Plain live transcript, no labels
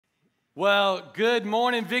Well, good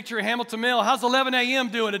morning, Victory Hamilton Mill. How's 11 a.m.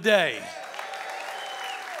 doing today?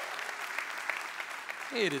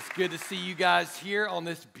 It is good to see you guys here on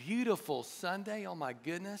this beautiful Sunday. Oh, my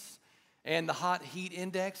goodness. And the hot heat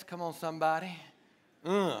index. Come on, somebody.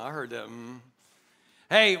 I heard that.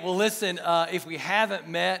 Hey, well, listen, if we haven't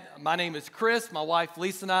met, my name is Chris. My wife,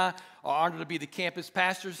 Lisa, and I are honored to be the campus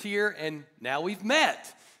pastors here, and now we've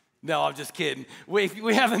met. No, I'm just kidding. If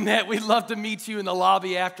we haven't met, we'd love to meet you in the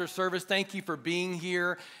lobby after service. Thank you for being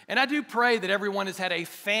here. And I do pray that everyone has had a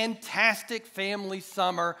fantastic family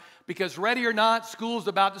summer because ready or not, school's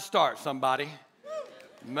about to start, somebody.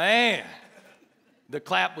 Man, the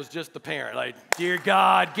clap was just the parent. Like, dear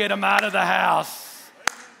God, get them out of the house.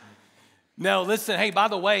 No, listen, hey, by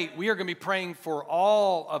the way, we are going to be praying for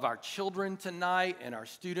all of our children tonight and our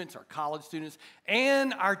students, our college students,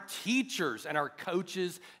 and our teachers and our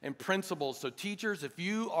coaches and principals. So teachers, if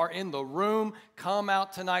you are in the room, come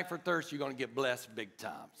out tonight for Thursday. You're going to get blessed big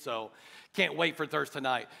time. So can't wait for Thursday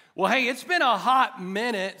night. Well, hey, it's been a hot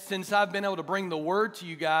minute since I've been able to bring the word to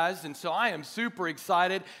you guys, and so I am super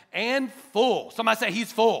excited and full. Somebody say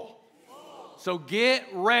he's full. So get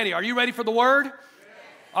ready. Are you ready for the word?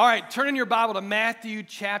 All right, turn in your Bible to Matthew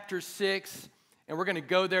chapter 6, and we're going to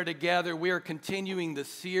go there together. We are continuing the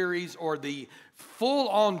series or the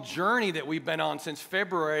full-on journey that we've been on since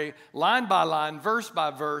February, line by line, verse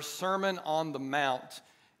by verse, Sermon on the Mount,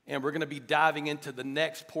 and we're going to be diving into the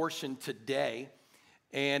next portion today.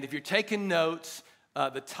 And if you're taking notes,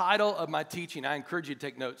 the title of my teaching, I encourage you to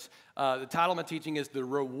take notes. The title of my teaching is The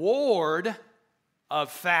Reward of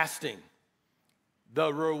Fasting.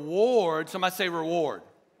 The reward, somebody say reward.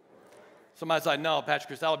 Somebody's like, no, Pastor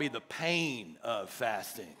Chris, that'll be the pain of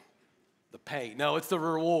fasting. The pain. No, it's the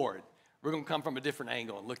reward. We're going to come from a different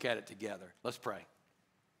angle and look at it together. Let's pray.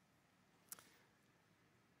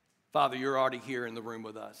 Father, you're already here in the room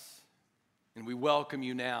with us, and we welcome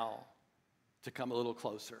you now to come a little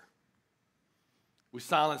closer. We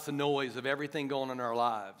silence the noise of everything going on in our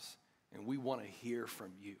lives, and we want to hear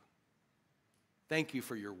from you. Thank you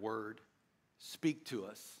for your word. Speak to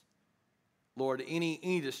us. Lord,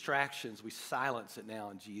 any distractions, we silence it now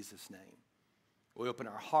in Jesus' name. We open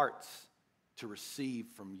our hearts to receive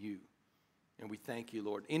from you. And we thank you,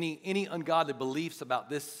 Lord. Any ungodly beliefs about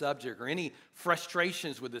this subject or any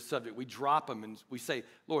frustrations with this subject, we drop them and we say,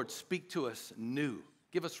 Lord, speak to us new.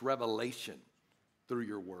 Give us revelation through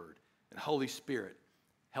your word. And Holy Spirit,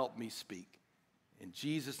 help me speak. In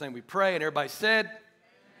Jesus' name we pray. And everybody said,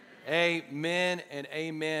 amen and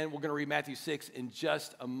amen. We're going to read Matthew 6 in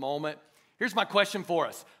just a moment. Here's my question for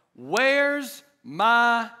us. Where's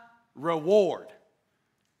my reward?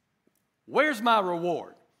 Where's my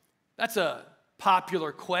reward? That's a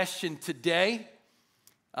popular question today.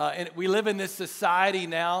 And we live in this society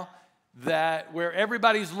now where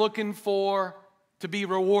everybody's looking to be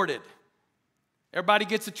rewarded. Everybody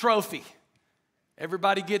gets a trophy.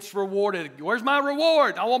 Everybody gets rewarded. Where's my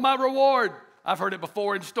reward? I want my reward. I've heard it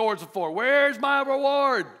before in stores before. Where's my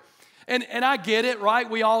reward? And I get it, right?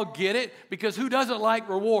 We all get it, because who doesn't like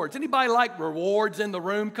rewards? Anybody like rewards in the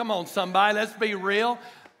room? Come on, somebody, let's be real.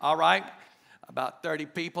 All right, about 30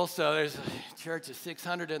 people, so there's a church of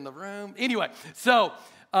 600 in the room. Anyway, so,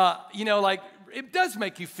 it does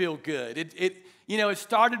make you feel good. It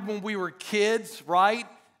started when we were kids, right?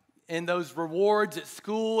 And those rewards at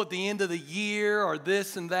school at the end of the year or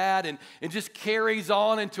this and that, and it just carries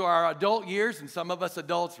on into our adult years, and some of us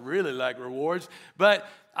adults really like rewards, but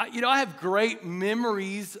I have great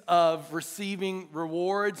memories of receiving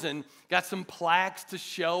rewards and got some plaques to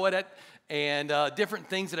show it and different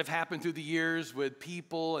things that have happened through the years with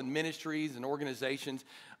people and ministries and organizations.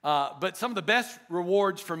 But some of the best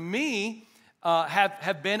rewards for me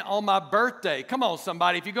have been on my birthday. Come on,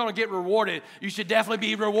 somebody. If you're going to get rewarded, you should definitely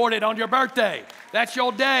be rewarded on your birthday. That's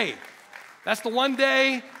your day. That's the one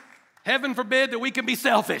day, heaven forbid, that we can be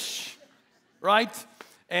selfish, right?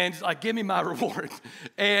 And it's like, give me my reward.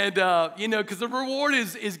 And, because the reward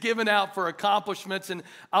is given out for accomplishments. And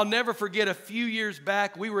I'll never forget a few years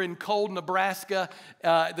back, we were in Cold, Nebraska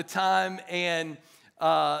at the time. And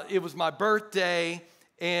it was my birthday.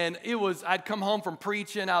 And I'd come home from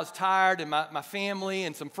preaching. I was tired, and my family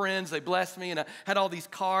and some friends, they blessed me, and I had all these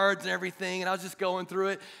cards and everything, and I was just going through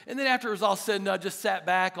it. And then after it was all said and done, I just sat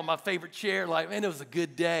back on my favorite chair, like, man, it was a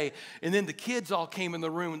good day. And then the kids all came in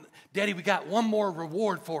the room. Daddy, we got one more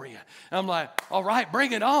reward for you. And I'm like, all right,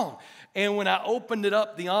 bring it on. And when I opened it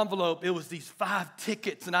up, the envelope, it was these 5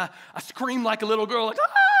 tickets, and I screamed like a little girl, like,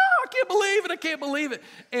 I can't believe it, I can't believe it.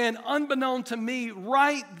 And unbeknown to me,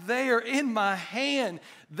 right there in my hand,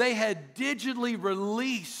 they had digitally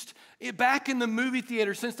released Back in the movie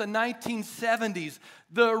theater since the 1970s,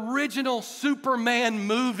 the original Superman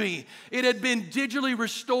movie, it had been digitally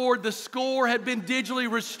restored. The score had been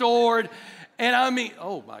digitally restored. And I mean,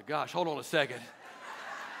 oh my gosh, hold on a second.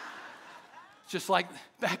 Just like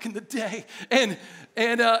back in the day. And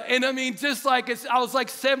I mean, just like I was like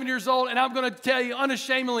 7 years old, and I'm going to tell you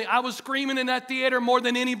unashamedly, I was screaming in that theater more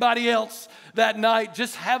than anybody else that night,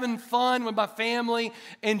 just having fun with my family,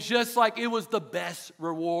 and just like it was the best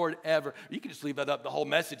reward ever. You can just leave that up the whole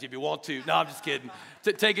message if you want to. No, I'm just kidding.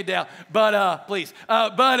 Take it down. But please.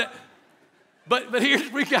 But here's,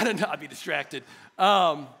 we got to not be distracted.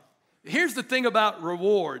 Here's the thing about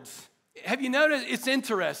rewards. Have you noticed, it's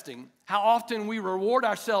interesting how often we reward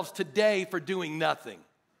ourselves today for doing nothing.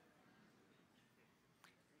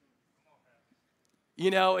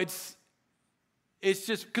 You know, it's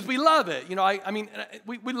just because we love it. You know, I mean,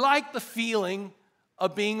 we like the feeling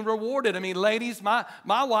of being rewarded. I mean, ladies, my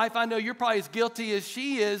wife, I know you're probably as guilty as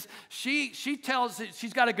she is. She tells us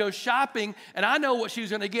she's got to go shopping, and I know what she's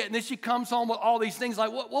going to get, and then she comes home with all these things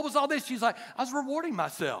like, what was all this? She's like, I was rewarding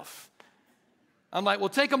myself. I'm like, well,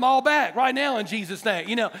 take them all back right now in Jesus' name,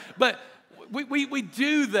 you know. But we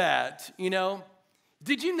do that, you know.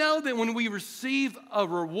 Did you know that when we receive a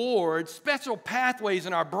reward, special pathways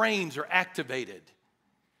in our brains are activated,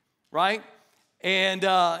 right? And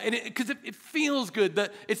because it feels good.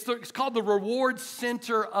 It's called the reward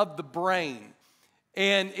center of the brain.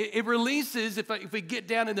 And it releases, if we get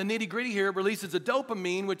down in the nitty-gritty here, it releases a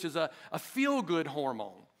dopamine, which is a feel-good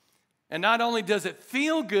hormone. And not only does it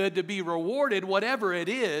feel good to be rewarded, whatever it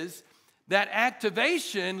is, that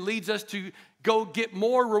activation leads us to go get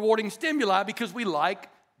more rewarding stimuli because we like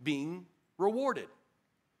being rewarded.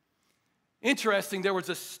 Interesting, there was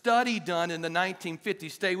a study done in the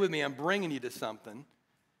 1950s. Stay with me, I'm bringing you to something.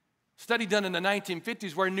 Study done in the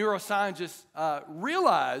 1950s where neuroscientists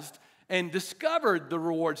realized and discovered the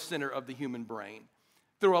reward center of the human brain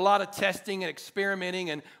through a lot of testing and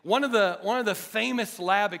experimenting. And one of the famous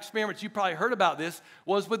lab experiments, you probably heard about this,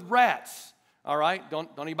 was with rats. All right, don't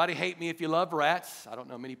anybody hate me if you love rats. I don't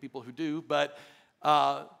know many people who do, but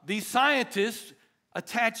these scientists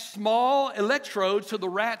attached small electrodes to the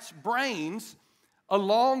rats' brains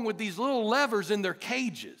along with these little levers in their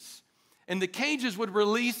cages. And the cages would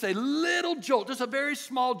release a little jolt, just a very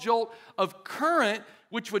small jolt of current,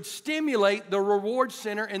 which would stimulate the reward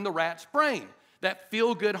center in the rat's brain, that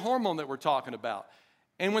feel-good hormone that we're talking about.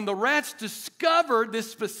 And when the rats discovered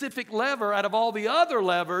this specific lever out of all the other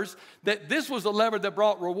levers, that this was the lever that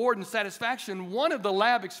brought reward and satisfaction, one of the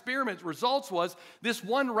lab experiment results was this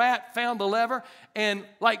one rat found the lever and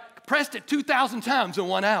like pressed it 2,000 times in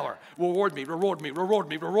 1 hour. Reward me, reward me, reward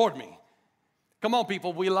me, reward me. Come on,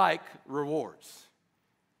 people, we like rewards.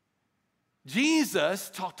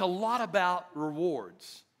 Jesus talked a lot about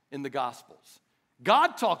rewards in the Gospels.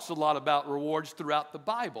 God talks a lot about rewards throughout the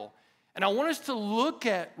Bible. And I want us to look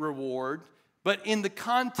at reward, but in the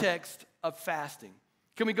context of fasting.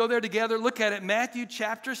 Can we go there together? Look at it, Matthew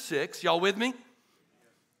chapter 6. Y'all with me?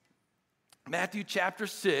 Matthew chapter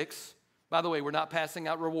 6. By the way, we're not passing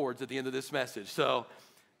out rewards at the end of this message. So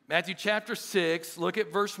Matthew chapter 6, look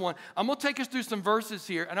at verse 1. I'm going to take us through some verses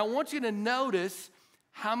here, and I want you to notice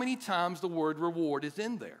how many times the word reward is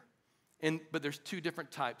in there. But there's two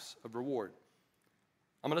different types of reward.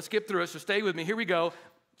 I'm going to skip through it, so stay with me. Here we go.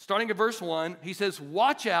 Starting at verse 1, he says,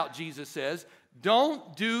 watch out, Jesus says,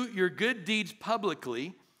 don't do your good deeds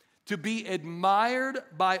publicly to be admired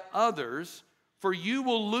by others, for you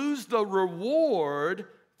will lose the reward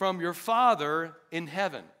from your Father in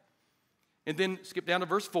heaven. And then skip down to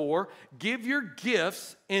verse 4, give your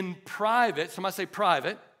gifts in private. Somebody say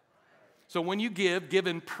private. So when you give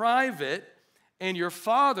in private, and your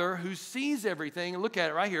Father who sees everything, and look at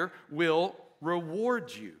it right here, will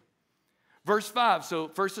reward you. Verse 5, so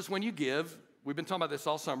first is when you give. We've been talking about this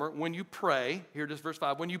all summer. When you pray, here it is, verse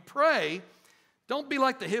 5. When you pray, don't be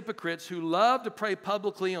like the hypocrites who love to pray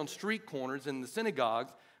publicly on street corners and in the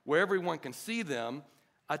synagogues where everyone can see them.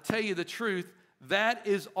 I tell you the truth, that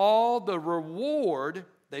is all the reward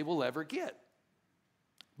they will ever get.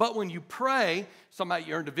 But when you pray, some about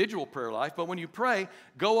your individual prayer life, but when you pray,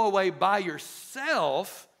 go away by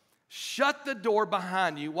yourself. Shut the door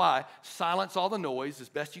behind you. Why? Silence all the noise as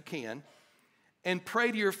best you can. And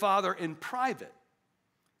pray to your Father in private.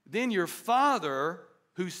 Then your Father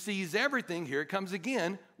who sees everything, here it comes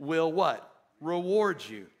again, will what? Reward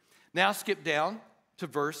you. Now skip down to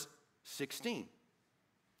verse 16.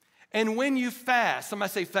 And when you fast, somebody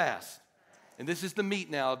say fast. And this is the meat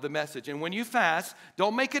now of the message. And when you fast,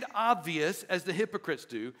 don't make it obvious as the hypocrites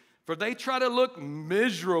do, For they try to look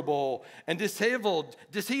miserable and disheveled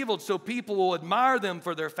so people will admire them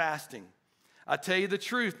for their fasting. I tell you the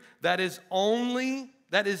truth, that is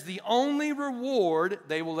the only reward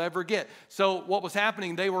they will ever get. So what was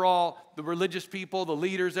happening, they were all, the religious people, the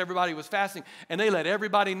leaders, everybody was fasting, and they let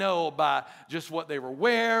everybody know by just what they were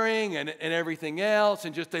wearing and everything else,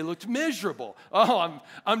 and just they looked miserable. Oh,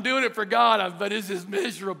 I'm doing it for God, but this is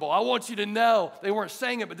miserable. I want you to know, they weren't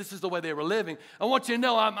saying it, but this is the way they were living. I want you to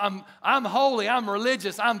know I'm holy, I'm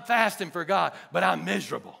religious, I'm fasting for God, but I'm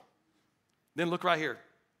miserable. Then look right here,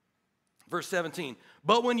 verse 17.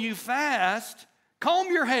 But when you fast,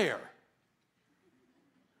 comb your hair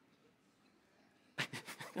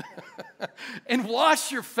and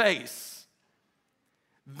wash your face.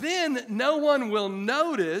 Then no one will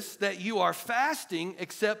notice that you are fasting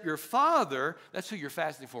except your Father. That's who you're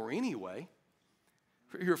fasting for anyway.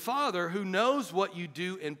 Your Father who knows what you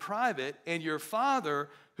do in private, and your Father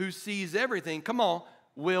who sees everything, come on,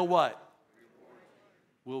 will what?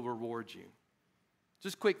 Will reward you.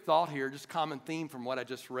 Just quick thought here, just common theme from what I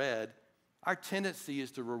just read. Our tendency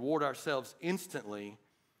is to reward ourselves instantly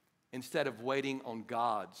instead of waiting on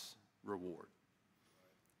God's reward.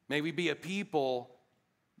 May we be a people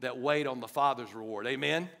that wait on the Father's reward.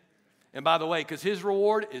 Amen? And by the way, because His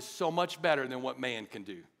reward is so much better than what man can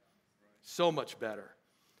do. So much better.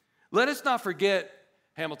 Let us not forget,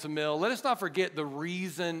 Hamilton Mill, let us not forget the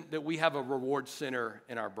reason that we have a reward center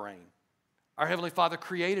in our brain. Our Heavenly Father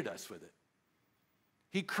created us with it.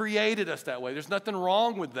 He created us that way. There's nothing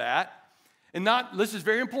wrong with that. And this is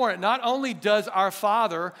very important, not only does our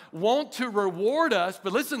Father want to reward us,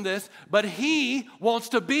 but listen to this, but He wants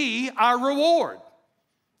to be our reward.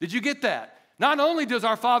 Did you get that? Not only does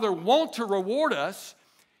our Father want to reward us,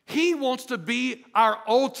 He wants to be our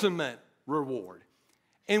ultimate reward.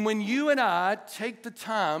 And when you and I take the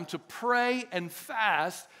time to pray and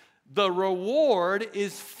fast, the reward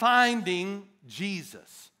is finding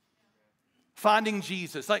Jesus. Finding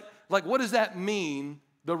Jesus. Like what does that mean?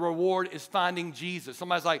 The reward is finding Jesus.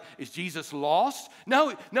 Somebody's like, is Jesus lost?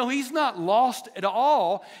 No, He's not lost at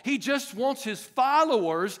all. He just wants His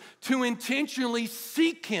followers to intentionally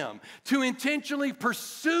seek Him, to intentionally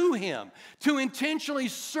pursue Him, to intentionally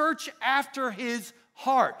search after His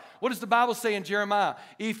heart. What does the Bible say in Jeremiah?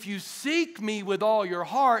 If you seek me with all your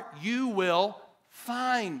heart, you will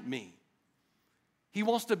find me. He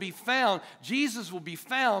wants to be found. Jesus will be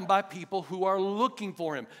found by people who are looking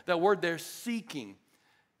for Him. That word there, seeking.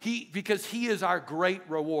 Because He is our great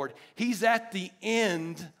reward. He's at the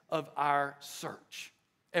end of our search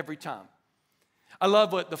every time. I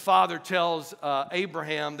love what the Father tells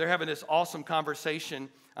Abraham. They're having this awesome conversation.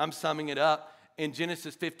 I'm summing it up. In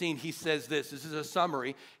Genesis 15, He says this. This is a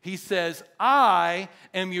summary. He says, I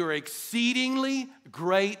am your exceedingly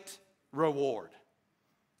great reward.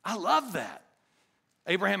 I love that.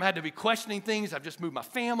 Abraham had to be questioning things. I've just moved my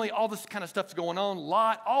family. All this kind of stuff's going on.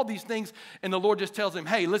 Lot, all these things. And the Lord just tells him,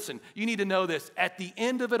 hey, listen, you need to know this. At the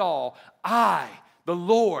end of it all, I, the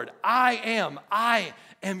Lord, I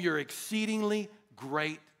am your exceedingly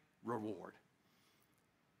great reward.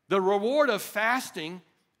 The reward of fasting,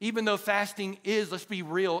 even though fasting is, let's be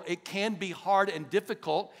real, it can be hard and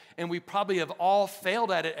difficult. And we probably have all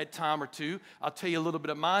failed at it at time or two. I'll tell you a little bit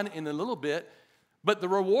of mine in a little bit. But the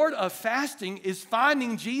reward of fasting is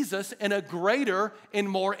finding Jesus in a greater and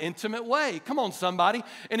more intimate way. Come on, somebody.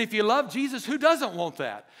 And if you love Jesus, who doesn't want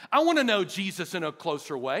that? I want to know Jesus in a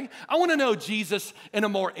closer way. I want to know Jesus in a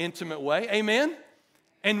more intimate way. Amen?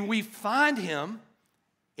 And we find Him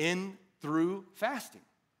through fasting.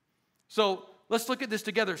 So let's look at this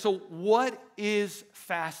together. So what is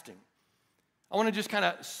fasting? I want to just kind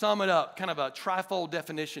of sum it up, kind of a trifold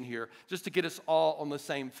definition here, just to get us all on the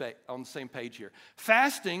same page here.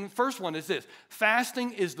 Fasting, first one is this.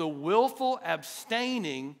 Fasting is the willful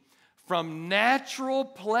abstaining from natural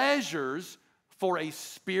pleasures for a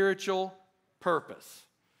spiritual purpose.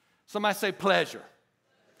 Somebody say pleasure.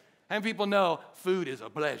 How many people know food is a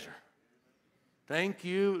pleasure? Thank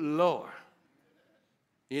you, Lord.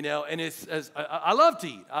 You know, and I love to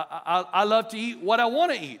eat. I love to eat what I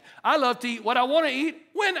want to eat. I love to eat what I want to eat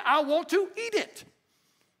when I want to eat it.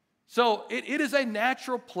 So it is a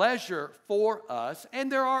natural pleasure for us, and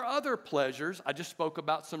there are other pleasures. I just spoke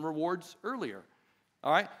about some rewards earlier.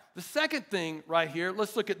 All right? The second thing right here,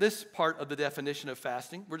 let's look at this part of the definition of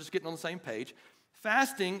fasting. We're just getting on the same page.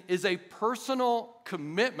 Fasting is a personal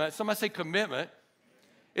commitment. Somebody say commitment.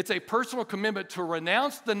 It's a personal commitment to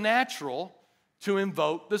renounce the natural to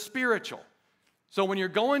invoke the spiritual. So when you're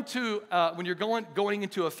going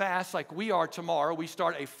into a fast like we are tomorrow, we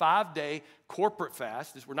start a 5-day corporate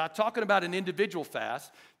fast. We're not talking about an individual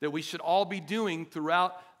fast that we should all be doing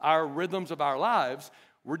throughout our rhythms of our lives.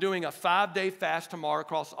 We're doing a 5-day fast tomorrow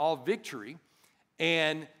across all Victory,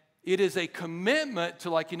 and it is a commitment to,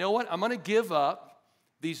 like, you know what? I'm going to give up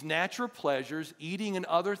these natural pleasures, eating and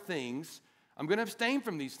other things. I'm going to abstain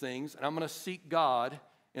from these things, and I'm going to seek God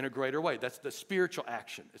in a greater way. That's the spiritual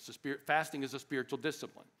action. Fasting is a spiritual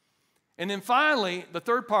discipline. And then finally, the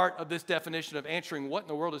third part of this definition of answering what in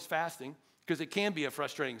the world is fasting, because it can be a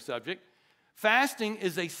frustrating subject. Fasting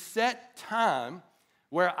is a set time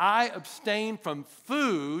where I abstain from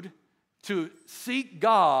food to seek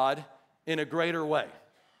God in a greater way.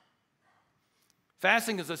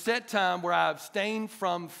 Fasting is a set time where I abstain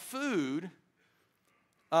from food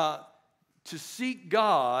to seek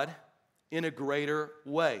God in a greater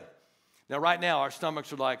way. Now, right now, our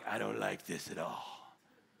stomachs are like, I don't like this at all.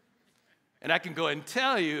 And I can go ahead and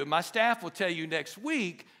tell you, my staff will tell you next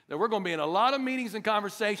week that we're going to be in a lot of meetings and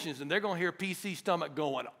conversations, and they're going to hear PC's stomach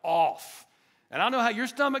going off. And I don't know how your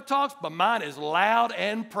stomach talks, but mine is loud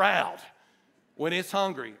and proud when it's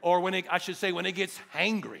hungry, or when it gets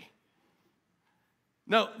hangry.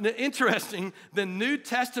 No, interesting, the New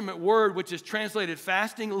Testament word, which is translated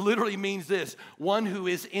fasting, literally means this: one who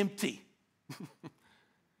is empty.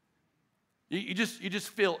 You just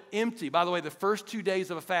feel empty. By the way, the first 2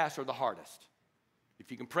 days of a fast are the hardest.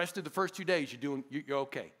 If you can press through the first 2 days, you're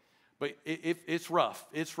okay. But it's rough.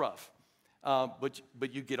 It's rough.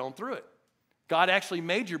 But you get on through it. God actually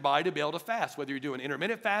made your body to be able to fast. Whether you're doing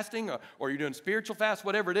intermittent fasting or you're doing spiritual fast,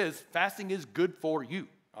 whatever it is, fasting is good for you,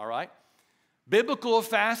 all right? Biblical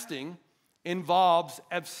fasting involves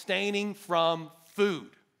abstaining from food.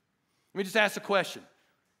 Let me just ask a question.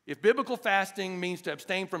 If biblical fasting means to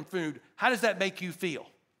abstain from food, how does that make you feel?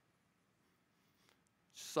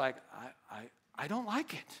 It's just like, I don't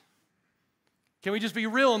like it. Can we just be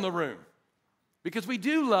real in the room? Because we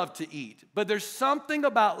do love to eat, but there's something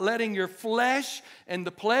about letting your flesh and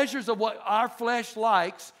the pleasures of what our flesh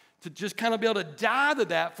likes to just kind of be able to die to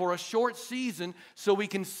that for a short season so we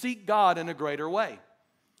can seek God in a greater way.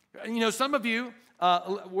 You know, some of you,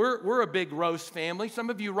 we're a big roast family. Some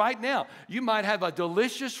of you right now, you might have a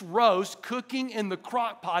delicious roast cooking in the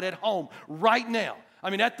crock pot at home right now. I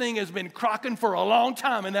mean, that thing has been crocking for a long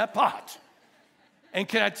time in that pot. And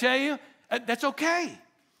can I tell you, that's okay.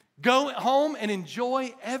 Go home and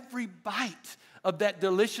enjoy every bite of that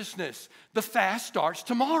deliciousness. The fast starts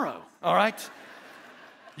tomorrow, all right?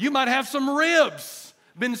 You might have some ribs,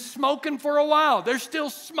 been smoking for a while. They're still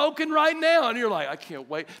smoking right now, and you're like, I can't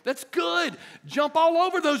wait. That's good. Jump all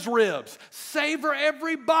over those ribs. Savor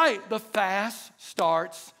every bite. The fast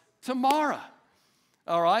starts tomorrow,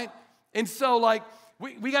 all right? And so, like,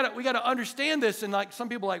 we got to understand this, and like some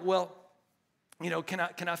people are like, well, you know, can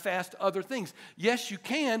I fast other things? Yes, you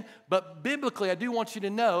can, but biblically, I do want you to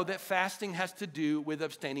know that fasting has to do with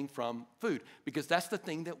abstaining from food, because that's the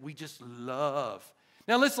thing that we just love.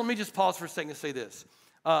 Now, listen, let me just pause for a second and say this.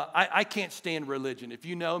 I can't stand religion. If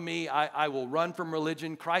you know me, I will run from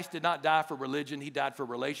religion. Christ did not die for religion. He died for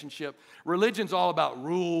relationship. Religion's all about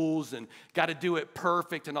rules and got to do it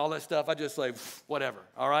perfect and all that stuff. I just say, whatever,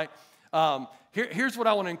 all right? Here's what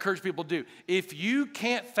I want to encourage people to do. If you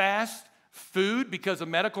can't fast food because of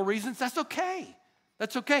medical reasons, that's okay.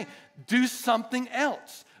 That's okay. Do something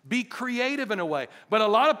else. Be creative in a way. But a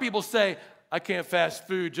lot of people say, I can't fast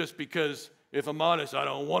food just because, if I'm honest, I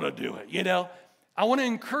don't want to do it, you know? I want to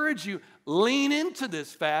encourage you, lean into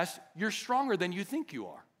this fast. You're stronger than you think you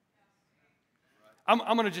are. I'm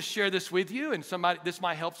going to just share this with you, and this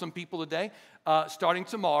might help some people today. Starting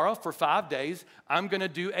tomorrow for 5 days, I'm going to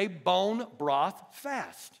do a bone broth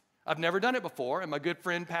fast. I've never done it before, and my good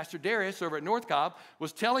friend Pastor Darius over at North Cobb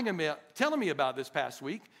was telling me about this past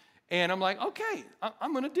week, and I'm like, okay,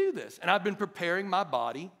 I'm going to do this. And I've been preparing my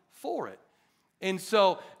body for it. And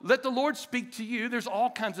so let the Lord speak to you. There's all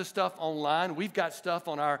kinds of stuff online. We've got stuff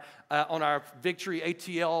on our Victory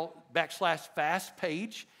ATL /fast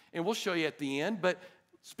page, and we'll show you at the end. But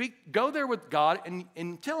go there with God,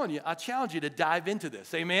 and telling you, I challenge you to dive into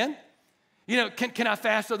this. Amen? You know, can I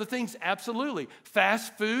fast other things? Absolutely.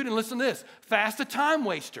 Fast food, and listen to this. Fast a time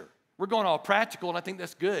waster. We're going all practical, and I think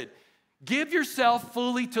that's good. Give yourself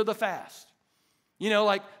fully to the fast. You know,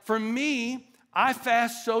 like for me, I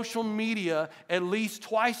fast social media at least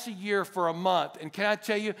twice a year for a month. And can I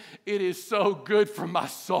tell you, it is so good for my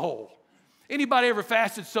soul. Anybody ever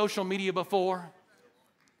fasted social media before?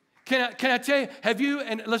 Can I tell you, have you,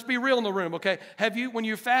 and let's be real in the room, okay? Have you, when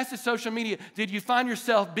you fasted social media, did you find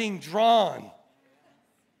yourself being drawn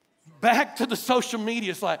back to the social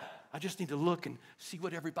media? It's like, I just need to look and see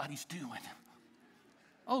what everybody's doing.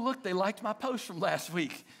 Oh, look, they liked my post from last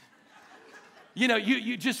week. You know,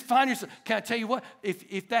 you just find yourself, can I tell you what?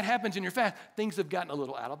 If that happens in your fast, things have gotten a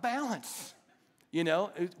little out of balance. You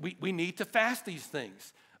know, we need to fast these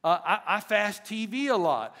things. I fast TV a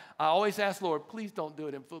lot. I always ask, Lord, please don't do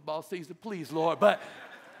it in football season, please, Lord. But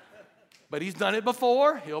he's done it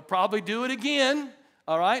before. He'll probably do it again,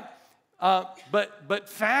 all right? But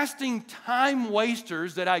fasting time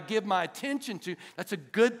wasters that I give my attention to, that's a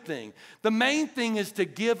good thing. The main thing is to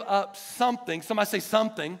give up something. Somebody say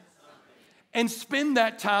something. And spend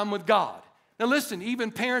that time with God. Now listen,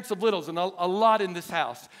 even parents of littles, and a lot in this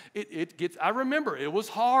house, it gets, I remember it was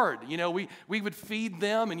hard. You know, we would feed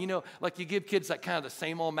them, and you know, like you give kids like kind of the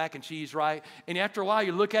same old mac and cheese, right? And after a while,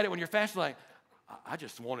 you look at it when you're fasting, like, I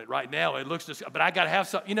just want it right now. It looks just, but I got to have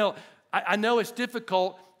some. You know, I know it's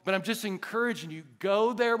difficult, but I'm just encouraging you,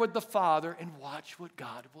 go there with the Father and watch what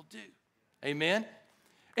God will do. Amen?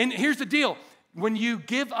 And here's the deal. When you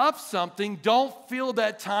give up something, don't fill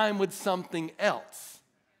that time with something else,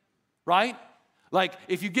 right? Like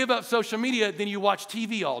if you give up social media, then you watch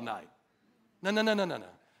TV all night. No.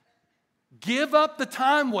 Give up the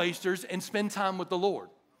time wasters and spend time with the Lord.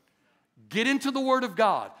 Get into the Word of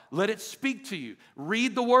God. Let it speak to you.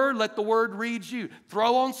 Read the Word. Let the Word read you.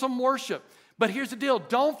 Throw on some worship. But here's the deal.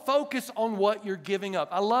 Don't focus on what you're giving up.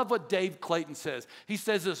 I love what Dave Clayton says. He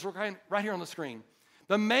says this right here on the screen.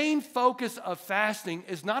 The main focus of fasting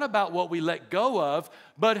is not about what we let go of,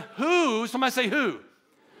 but who, somebody say who,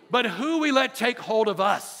 but who we let take hold of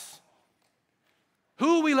us.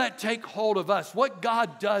 Who we let take hold of us, what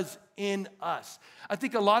God does in us. I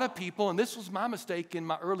think a lot of people, and this was my mistake in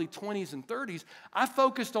my early 20s and 30s, I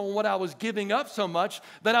focused on what I was giving up so much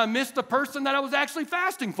that I missed the person that I was actually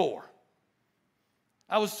fasting for.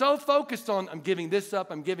 I was so focused on, I'm giving this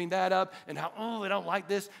up, I'm giving that up, and how, I don't like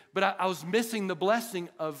this, but I was missing the blessing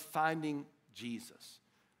of finding Jesus.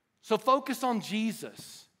 So focus on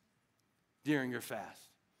Jesus during your fast.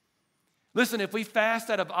 Listen, if we fast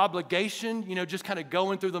out of obligation, you know, just kind of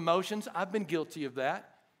going through the motions, I've been guilty of that,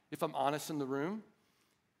 if I'm honest in the room.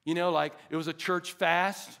 You know, like it was a church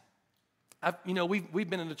fast. We've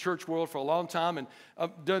been in the church world for a long time, and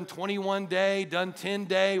I've done 21 day, done 10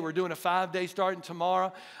 day. We're doing a 5 day starting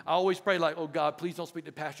tomorrow. I always pray like, oh God, please don't speak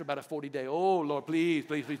to the pastor about a 40 day. Oh Lord, please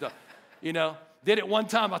don't. You know, did it one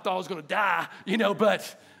time, I thought I was going to die. You know,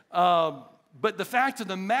 but the fact of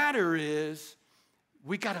the matter is,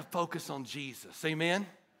 we got to focus on Jesus. Amen.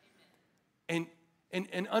 And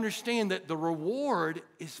understand that the reward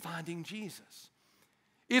is finding Jesus.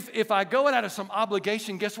 If I go out of some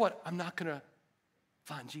obligation, guess what? I'm not going to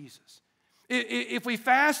find Jesus. If we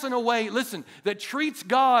fast in a way, listen, that treats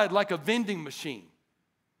God like a vending machine,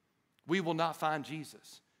 we will not find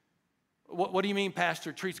Jesus. What do you mean,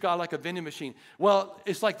 Pastor, treats God like a vending machine? Well,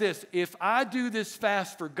 it's like this. If I do this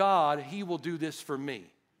fast for God, He will do this for me.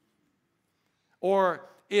 Or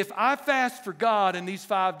if I fast for God in these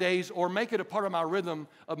 5 days or make it a part of my rhythm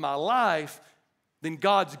of my life, then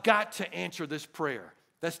God's got to answer this prayer.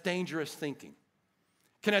 That's dangerous thinking.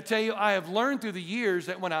 Can I tell you, I have learned through the years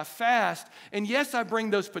that when I fast, and yes, I bring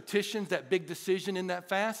those petitions, that big decision in that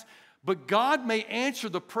fast, but God may answer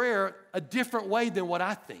the prayer a different way than what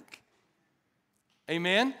I think.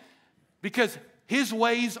 Amen? Because His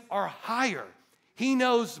ways are higher. He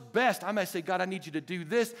knows best. I may say, God, I need you to do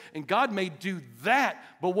this, and God may do that,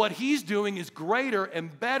 but what He's doing is greater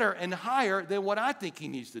and better and higher than what I think He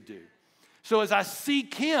needs to do. So as I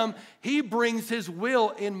seek Him, He brings His will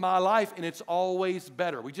in my life, and it's always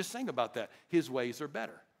better. We just sang about that. His ways are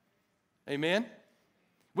better. Amen?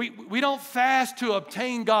 We don't fast to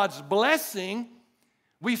obtain God's blessing.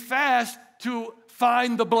 We fast to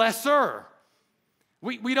find the blesser.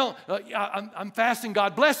 We don't, I'm fasting,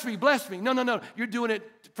 God, bless me, bless me. No. You're doing it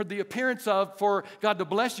for the appearance of, for God to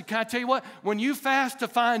bless you. Can I tell you what? When you fast to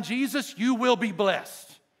find Jesus, you will be blessed.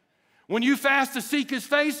 When you fast to seek His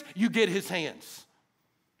face, you get His hands.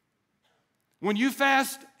 When you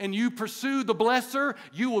fast and you pursue the blesser,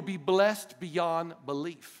 you will be blessed beyond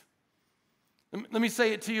belief. Let me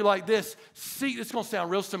say it to you like this. It's going to sound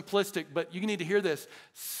real simplistic, but you need to hear this.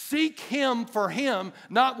 Seek Him for Him,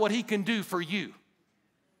 not what He can do for you.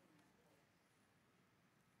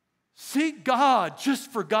 Seek God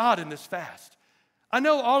just for God in this fast. I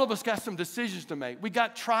know all of us got some decisions to make. We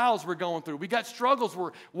got trials we're going through. We got struggles,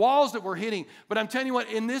 walls that we're hitting. But I'm telling you what,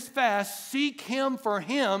 in this fast, seek Him for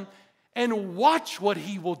Him and watch what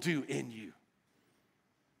He will do in you.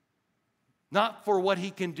 Not for what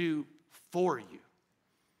He can do for you.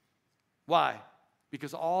 Why?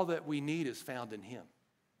 Because all that we need is found in Him.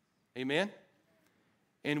 Amen?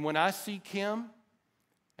 And when I seek Him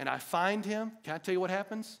and I find him, can I tell you what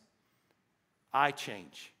happens? I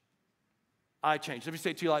change. I change. Let me say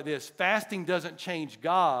it to you like this. Fasting doesn't change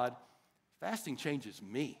God. Fasting changes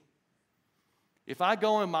me. If I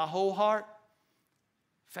go in my whole heart,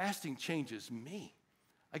 fasting changes me.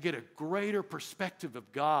 I get a greater perspective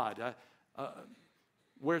of God.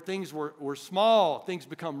 Where things were small, things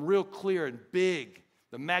become real clear and big.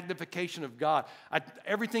 The magnification of God.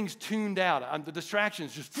 Everything's tuned out. The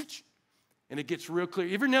distractions just, and it gets real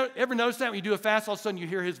clear. Ever notice that when you do a fast, all of a sudden you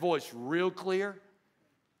hear his voice real clear?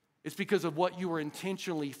 It's because of what you were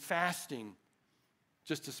intentionally fasting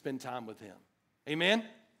just to spend time with him. Amen?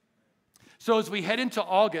 So as we head into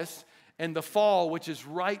August and the fall, which is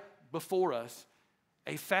right before us,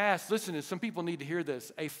 a fast, listen, some people need to hear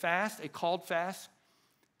this. A fast, a called fast,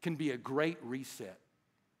 can be a great reset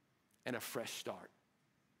and a fresh start.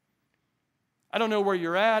 I don't know where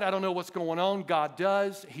you're at. I don't know what's going on. God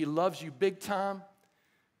does. He loves you big time.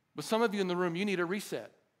 But some of you in the room, you need a reset.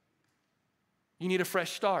 You need a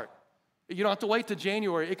fresh start. You don't have to wait till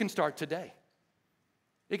January. It can start today.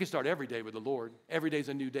 It can start every day with the Lord. Every day is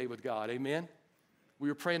a new day with God. Amen? We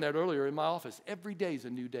were praying that earlier in my office. Every day is a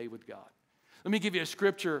new day with God. Let me give you a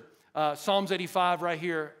scripture. Psalms 85 right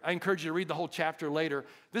here. I encourage you to read the whole chapter later.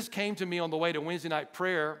 This came to me on the way to Wednesday night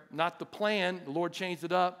prayer. Not the plan. The Lord changed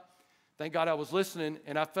it up. Thank God I was listening,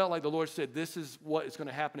 and I felt like the Lord said, this is what is going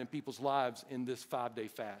to happen in people's lives in this 5-day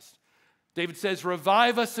fast. David says,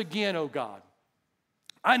 revive us again, O God.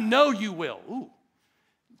 I know you will. Ooh,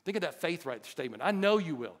 think of that faith right statement. I know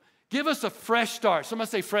you will. Give us a fresh start.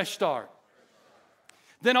 Somebody say fresh start.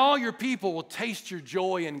 Then all your people will taste your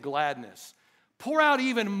joy and gladness. Pour out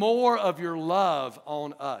even more of your love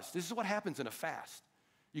on us. This is what happens in a fast.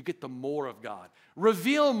 You get the more of God.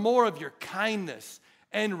 Reveal more of your kindness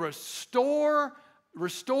and restore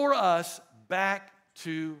us back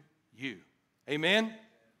to you. Amen?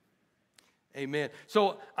 Amen.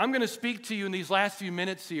 So I'm going to speak to you in these last few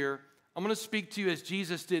minutes here. I'm going to speak to you as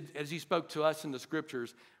Jesus did, as he spoke to us in the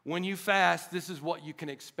scriptures. When you fast, this is what you can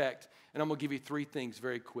expect. And I'm going to give you 3 things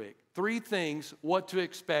very quick. 3 things, what to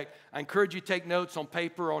expect. I encourage you to take notes on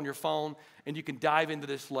paper or on your phone, and you can dive into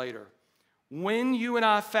this later. When you and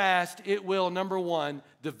I fast, it will, number 1,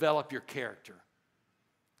 develop your character.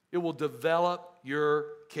 It will develop your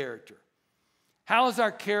character. How is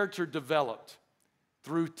our character developed?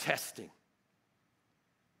 Through testing.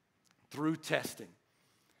 Through testing.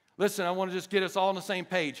 Listen, I want to just get us all on the same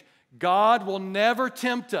page. God will never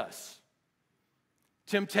tempt us.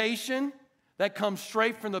 Temptation that comes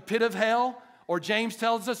straight from the pit of hell, or James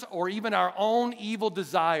tells us, or even our own evil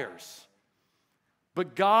desires.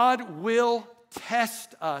 But God will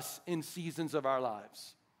test us in seasons of our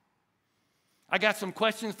lives. I got some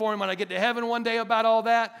questions for him when I get to heaven one day about all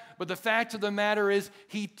that, but the fact of the matter is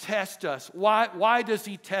he tests us. Why does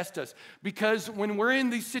he test us? Because when we're in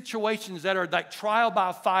these situations that are like trial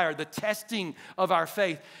by fire, the testing of our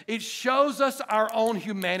faith, it shows us our own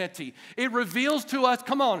humanity. It reveals to us,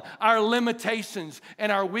 come on, our limitations and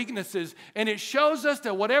our weaknesses, and it shows us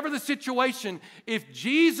that whatever the situation, if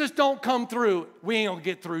Jesus don't come through, we ain't gonna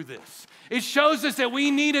get through this. It shows us that we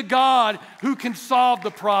need a God who can solve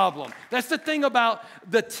the problem. That's the thing about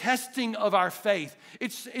the testing of our faith.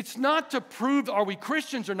 It's not to prove are we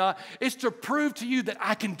Christians or not. It's to prove to you that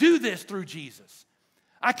I can do this through Jesus.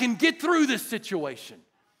 I can get through this situation.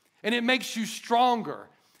 And it makes you stronger.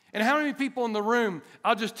 And how many people in the room,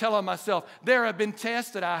 I'll just tell on myself, there have been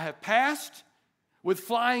tests that I have passed with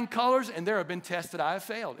flying colors, and there have been tests that I have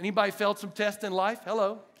failed. Anybody failed some tests in life?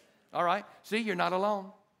 Hello. All right. See, you're not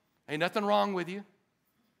alone. Ain't nothing wrong with you.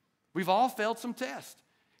 We've all failed some tests.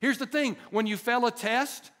 Here's the thing. When you fail a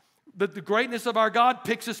test, the greatness of our God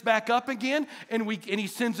picks us back up again, and he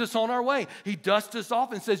sends us on our way. He dusts us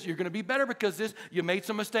off and says, you're going to be better because you made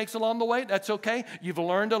some mistakes along the way. That's okay. You've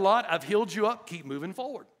learned a lot. I've healed you up. Keep moving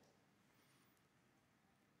forward.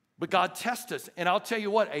 But God tests us. And I'll tell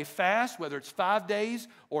you what, a fast, whether it's 5 days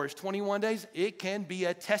or it's 21 days, it can be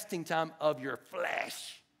a testing time of your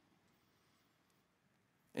flesh.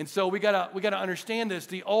 And so we gotta understand this.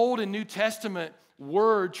 The Old and New Testament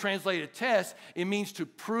word translated test, it means to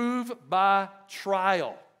prove by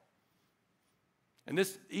trial. And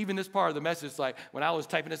this part of the message is like, when I was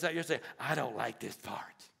typing this out, you're saying, I don't like this part.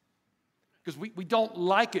 Because we don't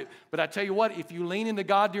like it. But I tell you what, if you lean into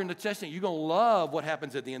God during the testing, you're going to love what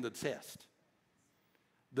happens at the end of the test.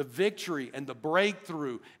 The victory and the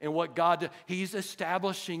breakthrough and what God does. He's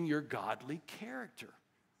establishing your godly character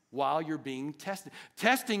while you're being tested.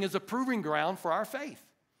 Testing is a proving ground for our faith.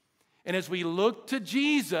 And as we look to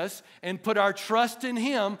Jesus and put our trust in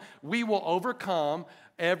him, we will overcome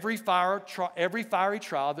every fiery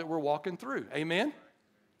trial that we're walking through. Amen?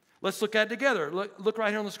 Let's look at it together. Look right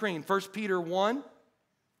here on the screen. 1 Peter 1.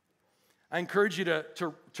 I encourage you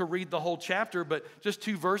to read the whole chapter, but just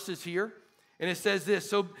 2 verses here. And it says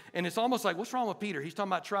this. And it's almost like, what's wrong with Peter? He's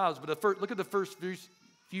talking about trials, but look at the first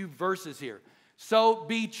few verses here. So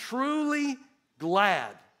be truly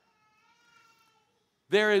glad.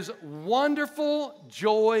 There is wonderful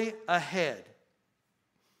joy ahead.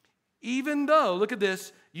 Even though, look at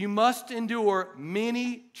this, you must endure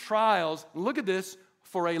many trials. Look at this,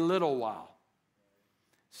 for a little while.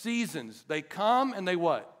 Seasons, they come and they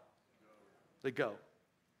what? They go.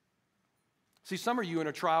 See, some of you in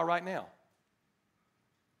a trial right now.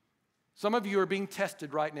 Some of you are being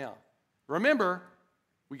tested right now. Remember,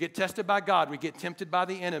 we get tested by God. We get tempted by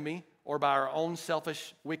the enemy or by our own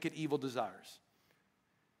selfish, wicked, evil desires.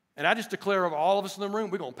 And I just declare over all of us in the room,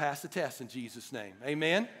 we're going to pass the test in Jesus' name.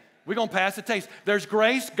 Amen? We're going to pass the test. There's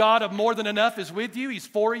grace. God of more than enough is with you. He's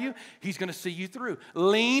for you. He's going to see you through.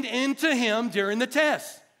 Lean into Him during the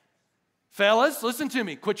test. Fellas, listen to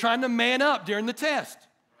me. Quit trying to man up during the test.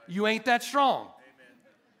 You ain't that strong.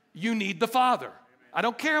 You need the Father. I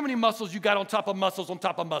don't care how many muscles you got on top of muscles on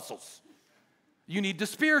top of muscles. You need the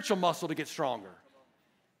spiritual muscle to get stronger.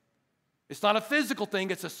 It's not a physical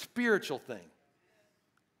thing. It's a spiritual thing.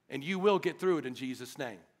 And you will get through it in Jesus'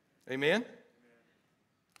 name. Amen?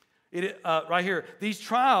 Right here, these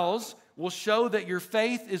trials will show that your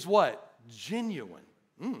faith is what? Genuine.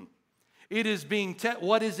 It is being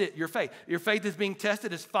what is it? Your faith. Your faith is being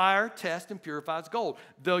tested as fire tests and purifies gold.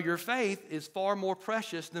 Though your faith is far more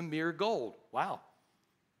precious than mere gold. Wow.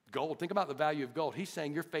 Gold. Think about the value of gold. He's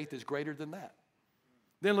saying your faith is greater than that.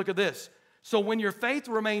 Then look at this. So when your faith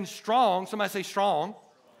remains strong, somebody say strong,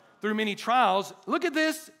 through many trials, look at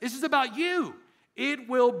this. This is about you. It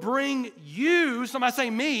will bring you, somebody say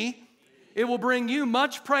me, it will bring you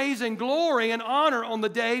much praise and glory and honor on the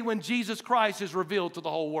day when Jesus Christ is revealed to the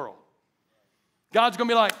whole world. God's going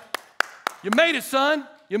to be like, you made it, son.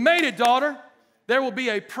 You made it, daughter. There will be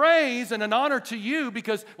a praise and an honor to you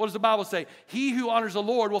because, what does the Bible say? He who honors the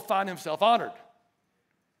Lord will find himself honored.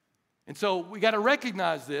 And so we got to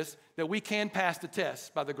recognize this, that we can pass the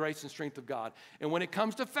test by the grace and strength of God. And when it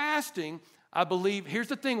comes to fasting, I believe, here's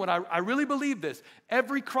the thing, I really believe this.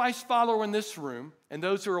 Every Christ follower in this room, and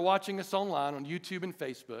those who are watching us online on YouTube and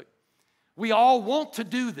Facebook, we all want to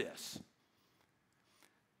do this.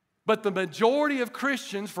 But the majority of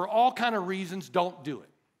Christians, for all kind of reasons, don't do it.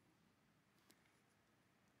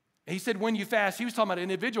 He said when you fast, he was talking about an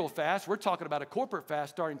individual fast. We're talking about a corporate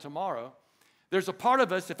fast starting tomorrow. There's a part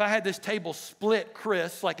of us, if I had this table split,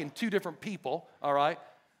 Chris, like in 2 different people, all right,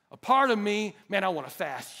 a part of me, man, I want to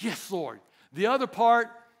fast. Yes, Lord. The other part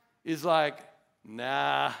is like,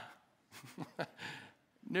 nah,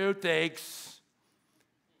 no thanks.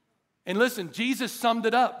 And listen, Jesus summed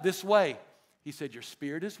it up this way. He said, your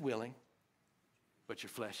spirit is willing, but your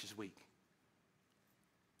flesh is weak.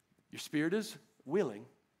 Your spirit is willing,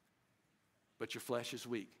 but your flesh is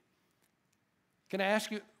weak. Can I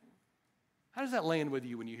ask you, how does that land with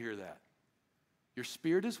you when you hear that? Your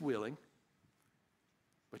spirit is willing,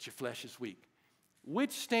 but your flesh is weak.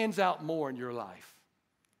 Which stands out more in your life?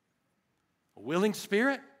 A willing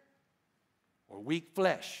spirit or weak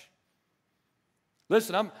flesh?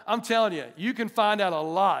 Listen, I'm telling you, you can find out a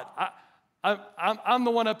lot. I'm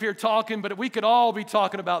the one up here talking, but we could all be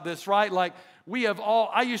talking about this, right? Like we have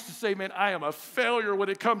all, I used to say, man, I am a failure when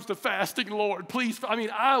it comes to fasting, Lord. Please,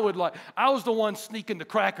 I was the one sneaking the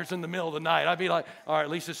crackers in the middle of the night. I'd be like, all right,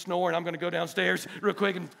 Lisa's snoring. I'm going to go downstairs real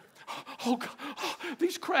quick and, oh, God,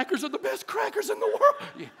 these crackers are the best crackers in the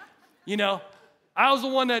world. You know, I was the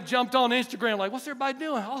one that jumped on Instagram like, what's everybody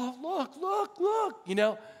doing? Oh, look. You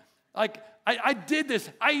know, like I did this.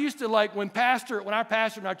 I used to like when our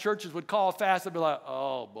pastor in our churches would call a fast, I'd be like,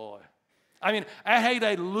 oh, boy. I had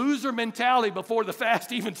a loser mentality before the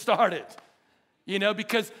fast even started, you know,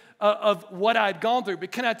 because of what I'd gone through.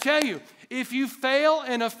 But can I tell you, if you fail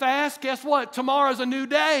in a fast, guess what? Tomorrow's a new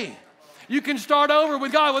day. You can start over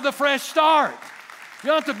with God with a fresh start. You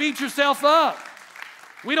don't have to beat yourself up.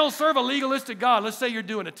 We don't serve a legalistic God. Let's say you're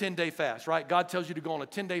doing a 10-day fast, right? God tells you to go on a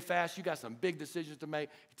 10-day fast. You got some big decisions to make.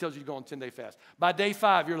 He tells you to go on a 10-day fast. By day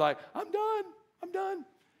 5, you're like, I'm done.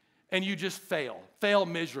 And you just fail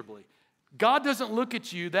miserably. God doesn't look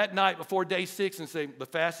at you that night before day 6 and say, the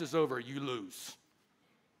fast is over, you lose.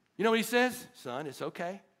 You know what he says? Son, it's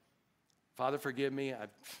okay. Father, forgive me. I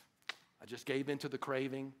just gave in to the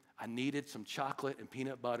craving. I needed some chocolate and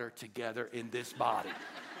peanut butter together in this body.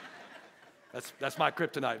 That's my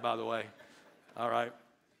kryptonite, by the way. All right.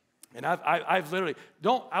 And I've literally,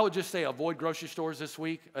 I would just say avoid grocery stores this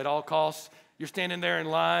week at all costs. You're standing there in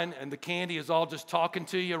line and the candy is all just talking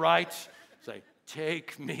to you, right? Say,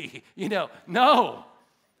 take me. No.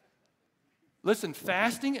 Listen,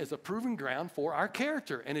 fasting is a proven ground for our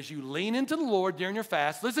character. And as you lean into the Lord during your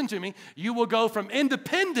fast, listen to me, you will go from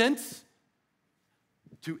independence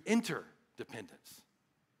to interdependence.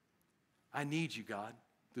 I need you, God,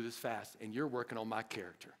 through this fast, and you're working on my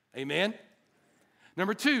character. Amen?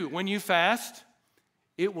 Number 2, when you fast,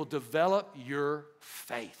 it will develop your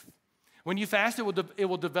faith. When you fast, it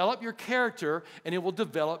will develop your character, and it will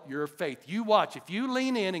develop your faith. You watch. If you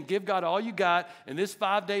lean in and give God all you got in this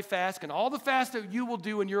 5-day fast and all the fast that you will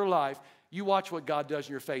do in your life, you watch what God does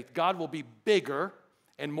in your faith. God will be bigger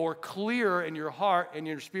and more clear in your heart and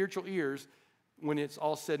your spiritual ears when it's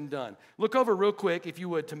all said and done. Look over real quick, if you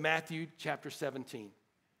would, to Matthew chapter 17.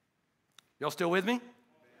 Y'all still with me?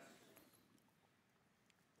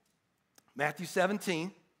 Matthew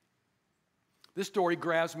 17. This story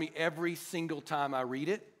grabs me every single time I read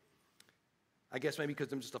it. I guess maybe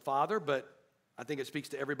because I'm just a father, but I think it speaks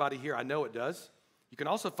to everybody here. I know it does. You can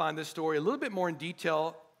also find this story a little bit more in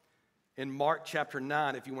detail in Mark chapter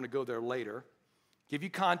 9 if you want to go there later. Give you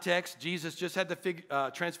context, Jesus just had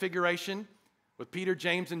the transfiguration with Peter,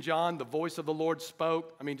 James, and John. The voice of the Lord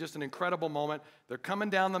spoke. I mean, just an incredible moment. They're coming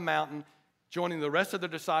down the mountain, joining the rest of the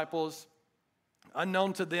disciples.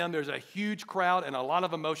 Unknown to them, there's a huge crowd and a lot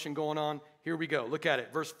of emotion going on. Here we go. Look at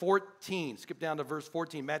it. Verse 14. Skip down to verse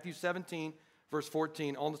 14. Matthew 17, verse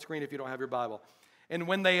 14 on the screen if you don't have your Bible. And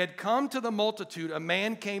when they had come to the multitude, a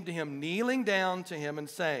man came to him, kneeling down to him and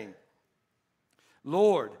saying,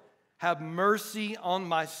 Lord, have mercy on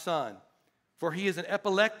my son, for he is an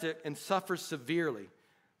epileptic and suffers severely.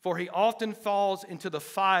 For he often falls into the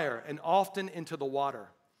fire and often into the water.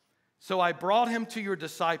 So I brought him to your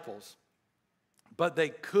disciples, but they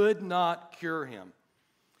could not cure him.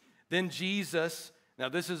 Then Jesus, now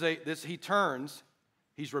he turns,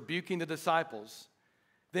 he's rebuking the disciples.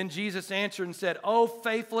 Then Jesus answered and said, O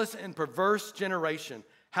faithless and perverse generation,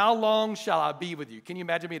 how long shall I be with you? Can you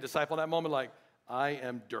imagine me a disciple in that moment like, I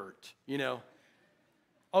am dirt,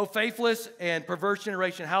 O faithless and perverse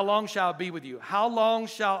generation, how long shall I be with you? How long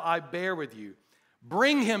shall I bear with you?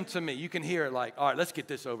 Bring him to me. You can hear it like, all right, let's get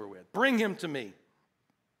this over with. Bring him to me.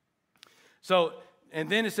 So, and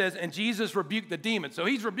then it says, and Jesus rebuked the demon. So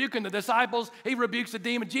he's rebuking the disciples. He rebukes the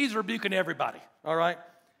demon. Jesus rebuking everybody, all right?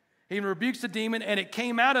 He rebukes the demon, and it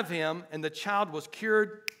came out of him, and the child was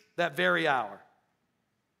cured that very hour.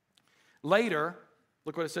 Later,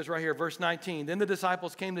 look what it says right here, verse 19. Then the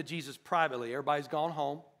disciples came to Jesus privately. Everybody's gone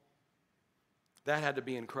home. That had to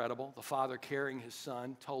be incredible. The father carrying his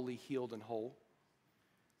son, totally healed and whole.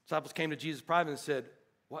 Disciples came to Jesus privately and said,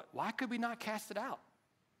 why could we not cast it out?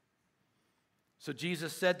 So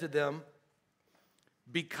Jesus said to them,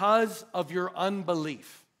 because of your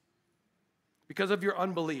unbelief. Because of your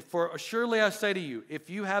unbelief. For surely I say to you, if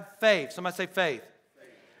you have faith, somebody say faith.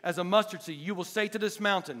 As a mustard seed, you will say to this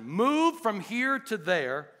mountain, move from here to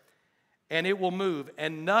there, and it will move,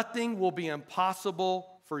 and nothing will be impossible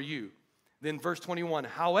for you. Then verse 21,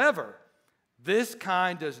 however, this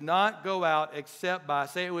kind does not go out except by,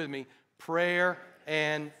 say it with me, prayer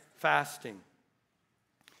and fasting.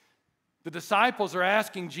 The disciples are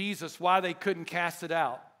asking Jesus why they couldn't cast it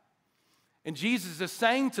out. And Jesus is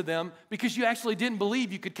saying to them, because you actually didn't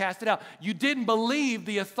believe you could cast it out. You didn't believe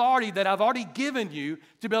the authority that I've already given you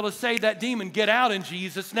to be able to say that demon, get out in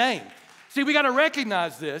Jesus' name. See, we got to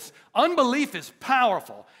recognize this. Unbelief is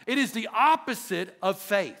powerful. It is the opposite of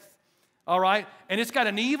faith. All right? And it's got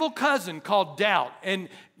an evil cousin called doubt. And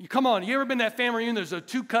come on, you ever been to that family reunion? There's those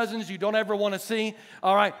two cousins you don't ever want to see.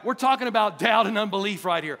 All right? We're talking about doubt and unbelief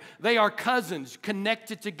right here. They are cousins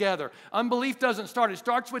connected together. Unbelief doesn't start. It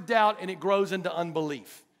starts with doubt and it grows into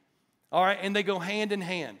unbelief. All right? And they go hand in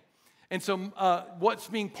hand. And so what's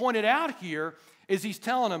being pointed out here is he's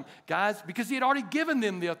telling them, guys, because he had already given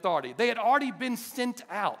them the authority. They had already been sent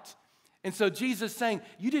out. And so Jesus is saying,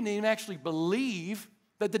 you didn't even actually believe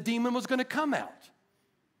that the demon was going to come out.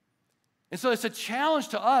 And so it's a challenge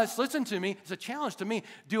to us. Listen to me. It's a challenge to me.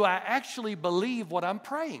 Do I actually believe what I'm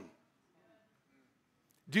praying?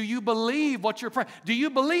 Do you believe what you're praying? Do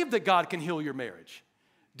you believe that God can heal your marriage?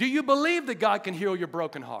 Do you believe that God can heal your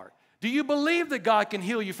broken heart? Do you believe that God can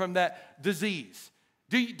heal you from that disease?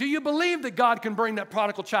 Do you believe that God can bring that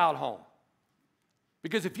prodigal child home?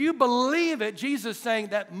 Because if you believe it, Jesus is saying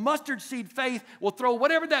that mustard seed faith will throw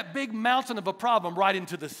whatever that big mountain of a problem right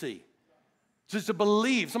into the sea. Just to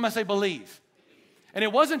believe. Somebody say believe. And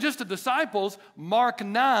it wasn't just the disciples. Mark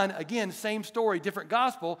 9, again, same story, different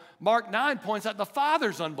gospel. Mark 9 points out the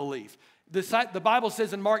father's unbelief. The Bible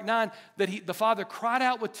says in Mark 9 that the father cried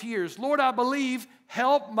out with tears, Lord, I believe,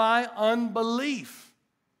 help my unbelief.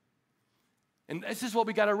 And this is what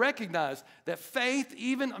we got to recognize, that faith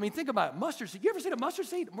even, think about it, mustard seed. You ever seen a mustard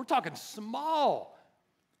seed? We're talking small.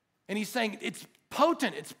 And he's saying it's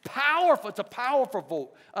potent, it's powerful, it's a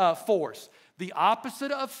powerful force. The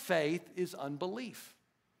opposite of faith is unbelief.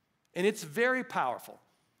 And it's very powerful.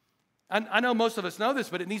 I know most of us know this,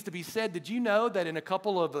 but it needs to be said. Did you know that in a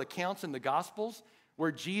couple of accounts in the Gospels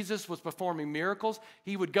where Jesus was performing miracles,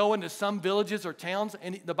 he would go into some villages or towns,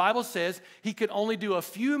 and the Bible says he could only do a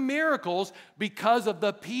few miracles because of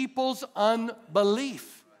the people's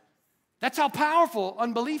unbelief. That's how powerful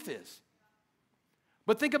unbelief is.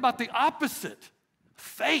 But think about the opposite,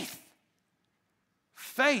 faith.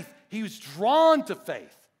 Faith, he was drawn to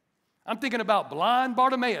faith. I'm thinking about blind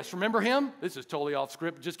Bartimaeus. Remember him? This is totally off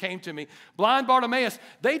script. It just came to me. Blind Bartimaeus.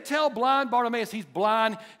 They tell blind Bartimaeus he's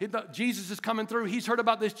blind. Jesus is coming through. He's heard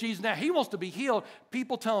about this Jesus now. He wants to be healed.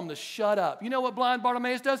 People tell him to shut up. You know what blind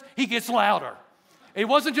Bartimaeus does? He gets louder. It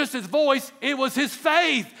wasn't just his voice. It was his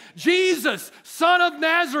faith. Jesus, Son of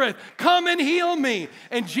Nazareth, come and heal me.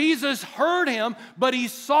 And Jesus heard him, but he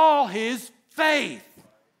saw his faith.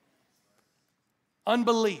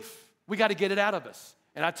 Unbelief. We got to get it out of us.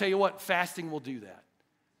 And I tell you what, fasting will do that.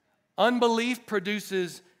 Unbelief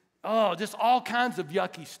produces, just all kinds of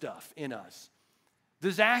yucky stuff in us.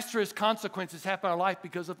 Disastrous consequences happen in our life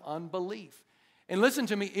because of unbelief. And listen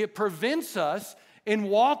to me, it prevents us in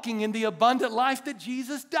walking in the abundant life that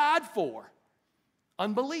Jesus died for.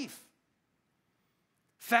 Unbelief.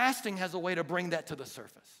 Fasting has a way to bring that to the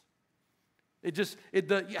surface.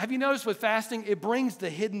 Have you noticed with fasting, it brings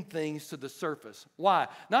the hidden things to the surface. Why?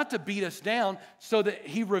 Not to beat us down, so that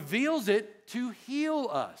he reveals it to heal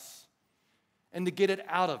us and to get it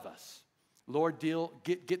out of us. Lord,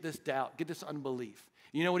 get this doubt, get this unbelief.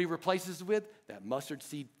 You know what he replaces it with? That mustard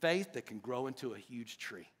seed faith that can grow into a huge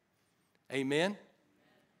tree. Amen?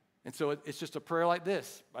 And so it's just a prayer like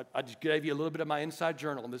this. I just gave you a little bit of my inside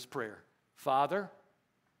journal in this prayer. Father,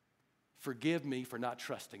 forgive me for not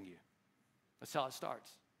trusting you. That's how it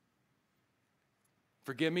starts.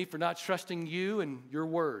 Forgive me for not trusting you and your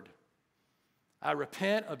word. I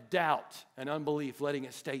repent of doubt and unbelief, letting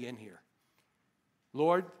it stay in here.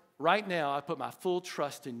 Lord, right now I put my full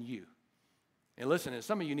trust in you. And listen, and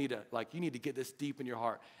some of you need to get this deep in your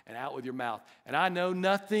heart and out with your mouth. And I know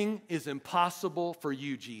nothing is impossible for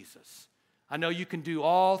you, Jesus. I know you can do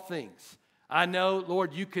all things. I know,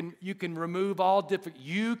 Lord, you can remove all difficulties.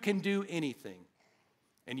 You can do anything.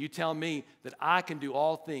 And you tell me that I can do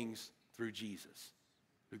all things through Jesus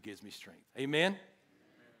who gives me strength. Amen?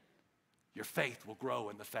 Your faith will grow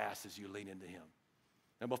in the fast as you lean into him.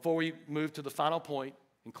 Now, before we move to the final point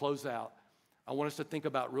and close out, I want us to think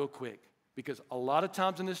about real quick, because a lot of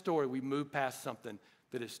times in this story, we move past something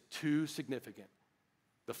that is too significant,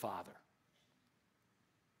 the Father.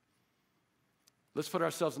 Let's put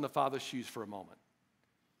ourselves in the Father's shoes for a moment.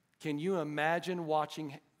 Can you imagine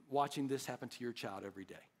watching this happen to your child every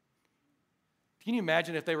day? Can you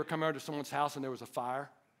imagine if they were coming over to someone's house and there was a fire,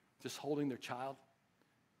 just holding their child?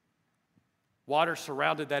 Water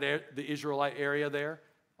surrounded the Israelite area there,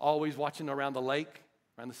 always watching around the lake,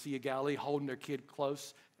 around the Sea of Galilee, holding their kid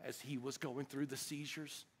close as he was going through the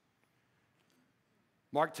seizures.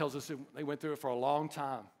 Mark tells us that they went through it for a long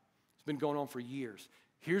time. It's been going on for years.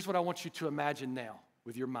 Here's what I want you to imagine now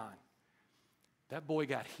with your mind. That boy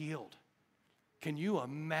got healed. Can you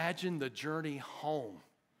imagine the journey home?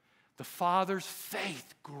 The father's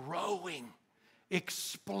faith growing,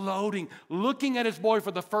 exploding, looking at his boy for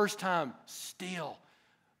the first time, still,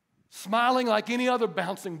 smiling like any other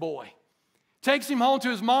bouncing boy. Takes him home to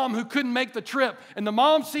his mom who couldn't make the trip. And the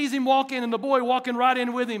mom sees him walk in and the boy walking right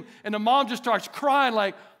in with him. And the mom just starts crying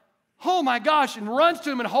like, oh my gosh, and runs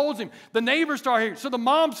to him and holds him. The neighbors start hearing. So the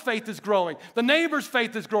mom's faith is growing. The neighbor's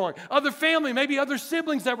faith is growing. Other family, maybe other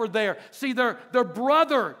siblings that were there, see their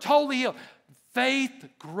brother totally healed. Faith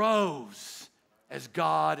grows as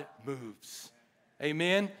God moves.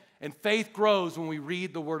 Amen? And faith grows when we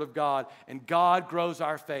read the Word of God. And God grows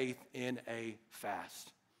our faith in a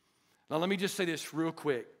fast. Now let me just say this real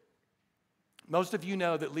quick. Most of you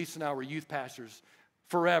know that Lisa and I were youth pastors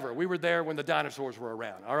forever. We were there when the dinosaurs were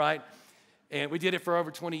around, all right? And we did it for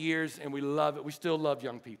over 20 years, and we love it. We still love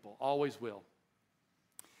young people, always will.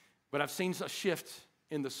 But I've seen a shift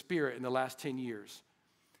in the spirit in the last 10 years.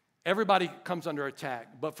 Everybody comes under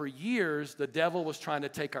attack, but for years, the devil was trying to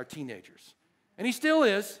take our teenagers. And he still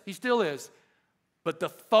is, but the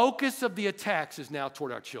focus of the attacks is now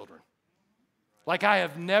toward our children. Like I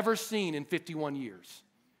have never seen in 51 years.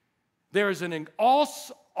 There is an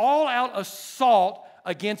all-out assault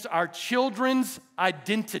against our children's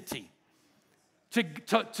identity.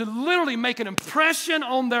 to literally make an impression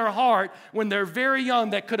on their heart when they're very young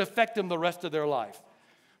that could affect them the rest of their life.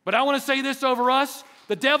 But I want to say this over us.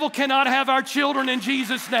 The devil cannot have our children in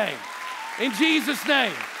Jesus' name. In Jesus'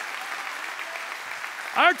 name.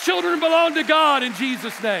 Our children belong to God in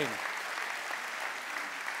Jesus' name.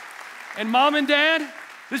 And mom and dad,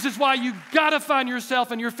 this is why you got to find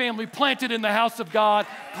yourself and your family planted in the house of God,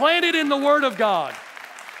 planted in the Word of God.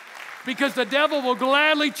 Because the devil will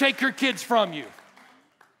gladly take your kids from you.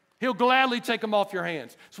 He'll gladly take them off your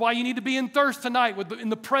hands. That's why you need to be in thirst tonight in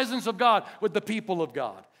the presence of God with the people of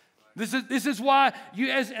God. This is why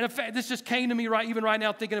this just came to me even right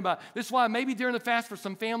now thinking about it. This is why maybe during the fast for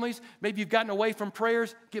some families, maybe you've gotten away from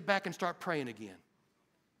prayers, get back and start praying again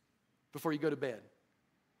before you go to bed.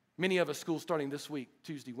 Many of us, school starting this week,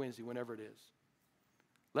 Tuesday, Wednesday, whenever it is.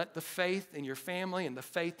 Let the faith in your family and the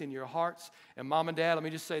faith in your hearts. And mom and dad, let me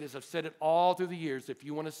just say this. I've said it all through the years. If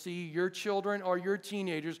you want to see your children or your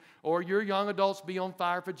teenagers or your young adults be on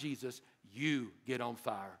fire for Jesus, you get on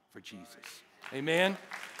fire for Jesus. Amen?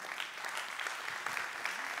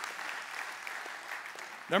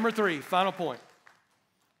 Number 3, final point.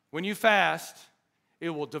 When you fast, it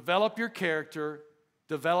will develop your character,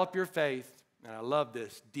 develop your faith, and I love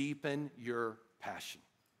this, deepen your passion.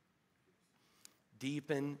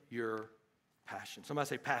 Deepen your passion. Somebody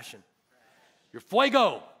say passion. Your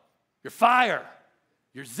fuego, your fire,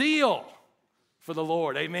 your zeal for the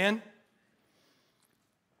Lord. Amen?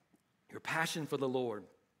 Your passion for the Lord.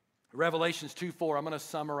 Revelations 2:4, I'm going to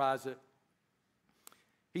summarize it.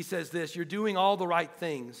 He says this, you're doing all the right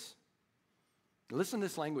things. Listen to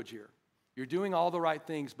this language here. You're doing all the right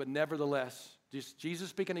things, but nevertheless, Jesus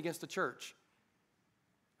speaking against the church,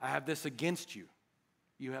 I have this against you.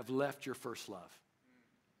 You have left your first love.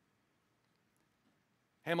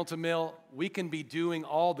 Hamilton Mill, we can be doing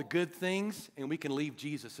all the good things and we can leave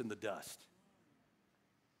Jesus in the dust.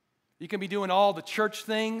 You can be doing all the church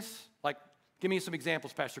things, like, give me some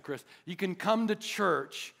examples, Pastor Chris. You can come to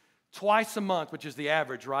church twice a month, which is the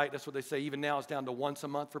average, right? That's what they say. Even now it's down to once a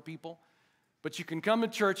month for people. But you can come to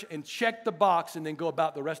church and check the box and then go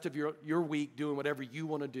about the rest of your week doing whatever you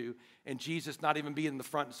want to do, and Jesus not even be in the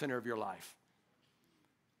front and center of your life.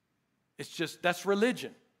 It's just, that's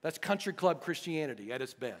religion. That's country club Christianity at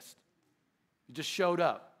its best. You just showed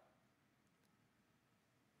up.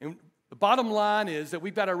 And the bottom line is that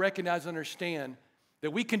we've got to recognize and understand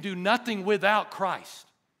that we can do nothing without Christ.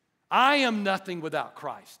 I am nothing without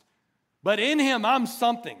Christ. But in Him, I'm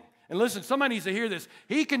something. And listen, somebody needs to hear this.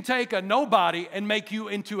 He can take a nobody and make you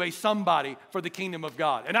into a somebody for the kingdom of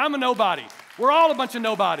God. And I'm a nobody. We're all a bunch of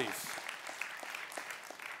nobodies.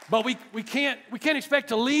 But we can't expect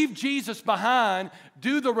to leave Jesus behind,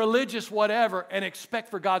 do the religious whatever, and expect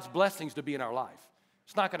for God's blessings to be in our life.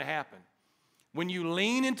 It's not going to happen. When you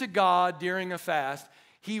lean into God during a fast,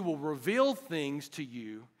 He will reveal things to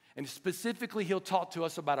you, and specifically He'll talk to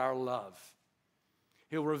us about our love.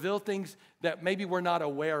 He'll reveal things that maybe we're not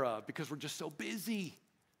aware of because we're just so busy.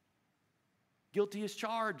 Guilty as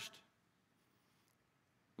charged.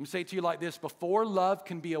 Let me say it to you like this. Before love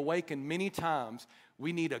can be awakened many times,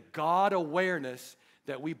 we need a God awareness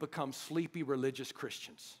that we become sleepy religious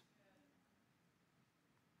Christians.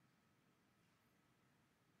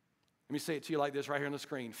 Let me say it to you like this right here on the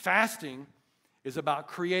screen. Fasting is about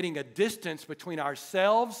creating a distance between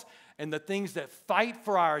ourselves and the things that fight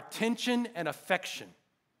for our attention and affection.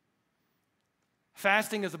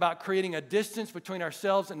 Fasting is about creating a distance between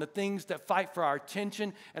ourselves and the things that fight for our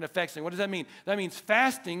attention and affection. What does that mean? That means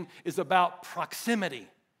fasting is about proximity.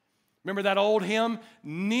 Remember that old hymn?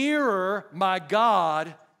 Nearer, my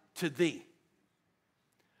God, to thee.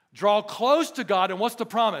 Draw close to God, and what's the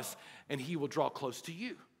promise? And He will draw close to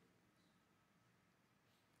you.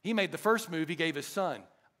 He made the first move. He gave His Son.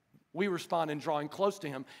 We respond in drawing close to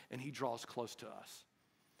Him, and He draws close to us.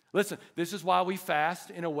 Listen, this is why we fast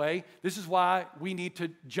in a way. This is why we need to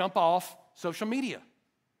jump off social media.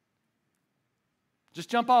 Just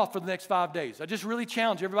jump off for the next 5 days. I just really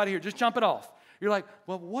challenge everybody here. Just jump it off. You're like,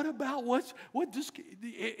 well, what about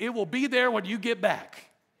it will be there when you get back.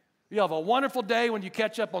 You have a wonderful day when you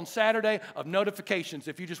catch up on Saturday of notifications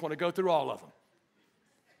if you just want to go through all of them.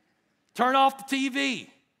 Turn off the TV.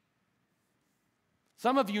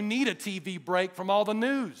 Some of you need a TV break from all the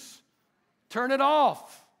news. Turn it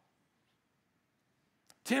off.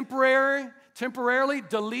 Temporarily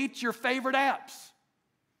delete your favorite apps.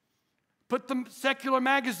 Put the secular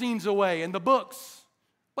magazines away and the books.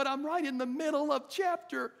 But I'm right in the middle of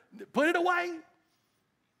chapter. Put it away.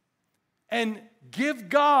 And give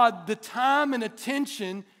God the time and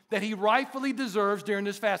attention that he rightfully deserves during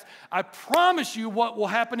this fast. I promise you what will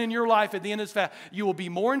happen in your life at the end of this fast. You will be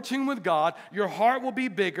more in tune with God. Your heart will be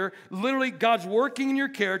bigger. Literally, God's working in your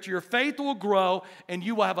character. Your faith will grow, and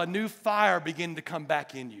you will have a new fire begin to come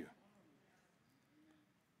back in you.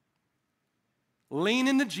 Lean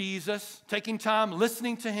into Jesus, taking time,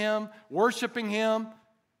 listening to him, worshiping him.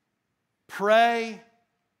 Pray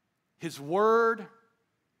his word,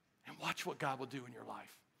 and watch what God will do in your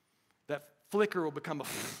life. That flicker will become a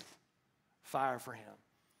fire for him.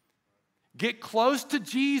 Get close to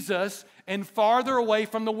Jesus and farther away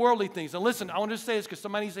from the worldly things. And listen, I want to just say this because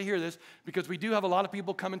somebody needs to hear this, because we do have a lot of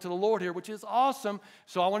people coming to the Lord here, which is awesome.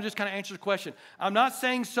 So I want to just kind of answer the question. I'm not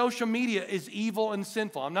saying social media is evil and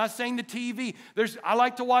sinful. I'm not saying the TV. I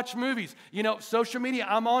like to watch movies. You know, social media,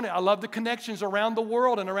 I'm on it. I love the connections around the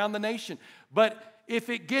world and around the nation. But if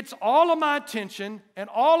it gets all of my attention and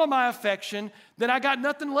all of my affection, then I got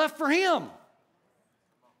nothing left for him.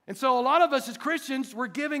 And so a lot of us as Christians, we're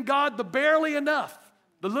giving God the barely enough,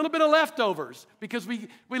 the little bit of leftovers, because we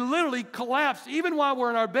literally collapse. Even while we're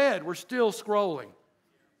in our bed, we're still scrolling.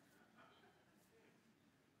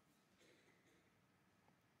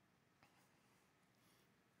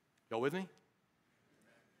 Y'all with me?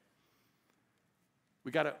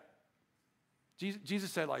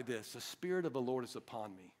 Jesus said like this, the Spirit of the Lord is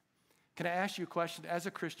upon me. Can I ask you a question? As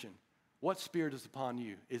a Christian, what spirit is upon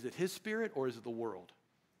you? Is it his spirit or is it the world?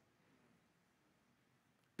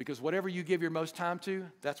 Because whatever you give your most time to,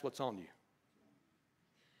 that's what's on you.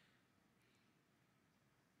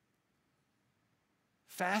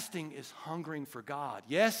 Fasting is hungering for God.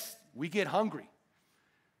 Yes, we get hungry,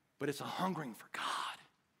 but it's a hungering for God.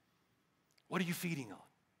 What are you feeding on?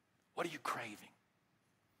 What are you craving?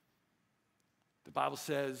 The Bible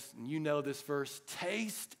says, and you know this verse,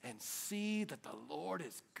 taste and see that the Lord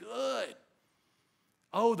is good.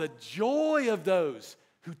 Oh, the joy of those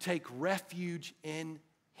who take refuge in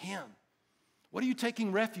him. What are you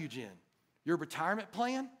taking refuge in? Your retirement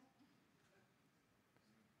plan?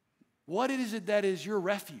 What is it that is your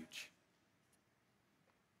refuge?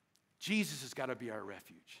 Jesus has got to be our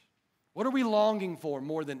refuge. What are we longing for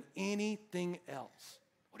more than anything else?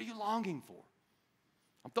 What are you longing for?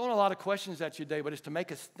 I'm throwing a lot of questions at you today, but it's to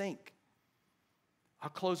make us think. I'll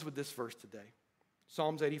close with this verse today.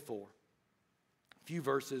 Psalms 84. A few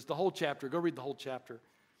verses, the whole chapter. Go read the whole chapter.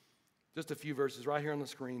 Just a few verses right here on the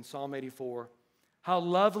screen. Psalm 84. How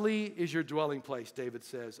lovely is your dwelling place, David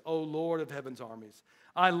says, O Lord of heaven's armies.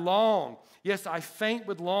 I long, yes, I faint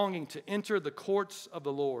with longing to enter the courts of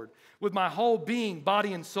the Lord. With my whole being,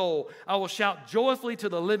 body and soul, I will shout joyfully to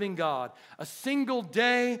the living God. A single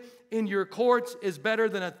day in your courts is better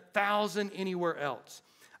than 1,000 anywhere else.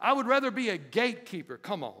 I would rather be a gatekeeper,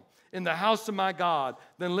 come on, in the house of my God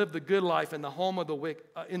than live the good life in the home of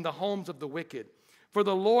in the homes of the wicked. For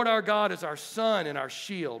the Lord our God is our sun and our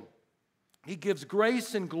shield. He gives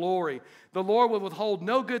grace and glory. The Lord will withhold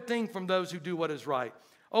no good thing from those who do what is right.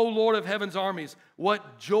 O Lord of heaven's armies,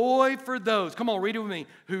 what joy for those, come on, read it with me,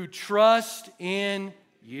 who trust in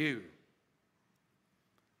you.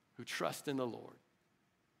 Who trust in the Lord.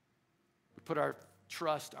 We put our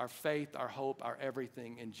trust, our faith, our hope, our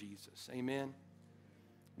everything in Jesus. Amen.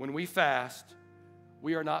 When we fast,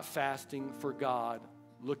 we are not fasting for God.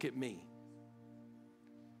 Look at me.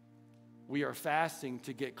 We are fasting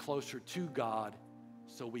to get closer to God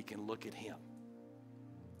so we can look at him.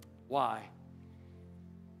 Why?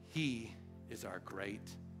 He is our great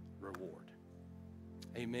reward.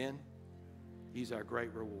 Amen? He's our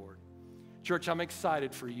great reward. Church, I'm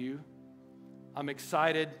excited for you. I'm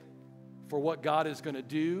excited for what God is going to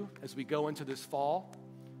do as we go into this fall.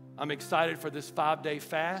 I'm excited for this 5-day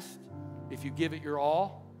fast, if you give it your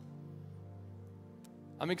all.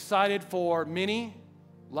 I'm excited for many,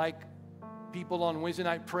 like people on Wednesday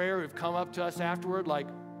night prayer who've come up to us afterward, like,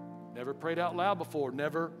 never prayed out loud before,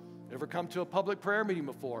 never come to a public prayer meeting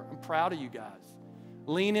before. I'm proud of you guys.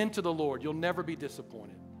 Lean into the Lord. You'll never be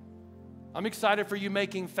disappointed. I'm excited for you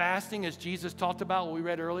making fasting, as Jesus talked about, what we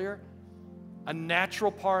read earlier, a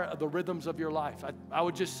natural part of the rhythms of your life. I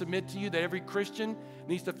would just submit to you that every Christian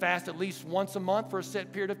needs to fast at least once a month for a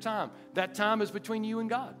set period of time. That time is between you and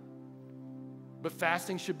God. But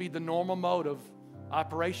fasting should be the normal mode of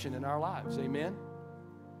operation in our lives. Amen?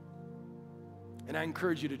 And I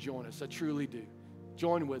encourage you to join us. I truly do.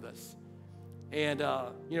 Join with us. And,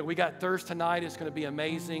 we got Thursday night. It's going to be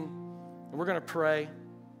amazing. And we're going to pray.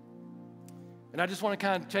 And I just want to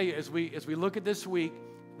kind of tell you, as we look at this week,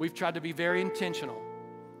 we've tried to be very intentional.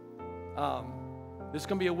 This is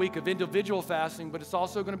going to be a week of individual fasting, but it's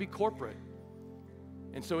also going to be corporate.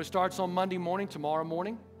 And so it starts on Monday morning, tomorrow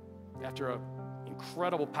morning, after an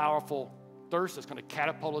incredible, powerful thirst that's going to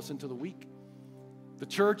catapult us into the week. The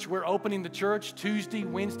church, we're opening the church Tuesday,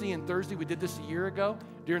 Wednesday, and Thursday. We did this a year ago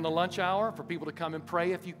during the lunch hour for people to come and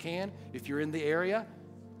pray if you can, if you're in the area.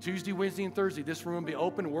 Tuesday, Wednesday, and Thursday, this room will be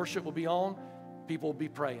open. Worship will be on. People will be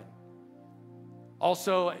praying.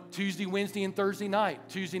 Also, Tuesday, Wednesday, and Thursday night.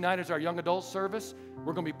 Tuesday night is our young adult service.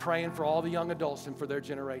 We're going to be praying for all the young adults and for their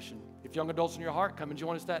generation. If young adults in your heart, come and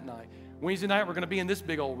join us that night. Wednesday night, we're going to be in this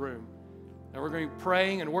big old room. And we're going to be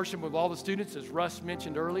praying and worshiping with all the students, as Russ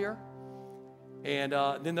mentioned earlier. And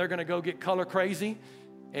then they're going to go get color crazy.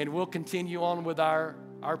 And we'll continue on with our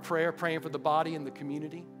prayer, praying for the body and the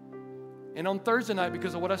community. And on Thursday night,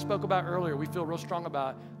 because of what I spoke about earlier, we feel real strong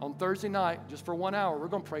about it. On Thursday night, just for 1 hour, we're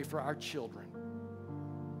going to pray for our children.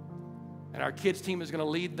 And our kids team is going to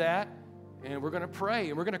lead that. And we're going to pray.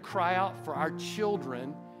 And we're going to cry out for our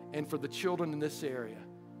children and for the children in this area.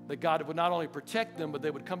 That God would not only protect them, but they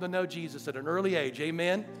would come to know Jesus at an early age.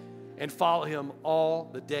 Amen. And follow him all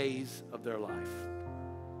the days of their life.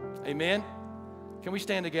 Amen. Can we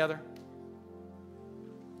stand together?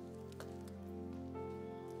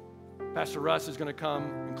 Pastor Russ is going to come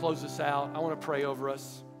and close us out. I want to pray over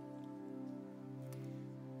us.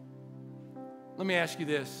 Let me ask you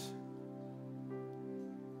this.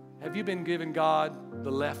 Have you been giving God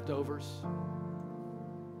the leftovers?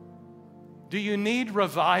 Do you need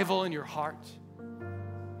revival in your heart?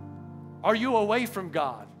 Are you away from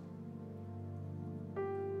God?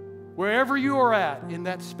 Wherever you are at in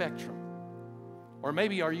that spectrum. Or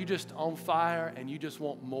maybe are you just on fire and you just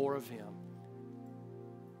want more of him?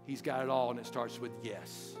 He's got it all, and it starts with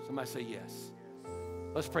yes. Somebody say yes.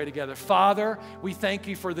 Let's pray together. Father, we thank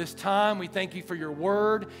you for this time. We thank you for your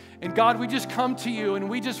word. And God, we just come to you, and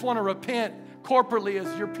we just want to repent corporately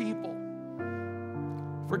as your people.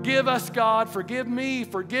 Forgive us, God. Forgive me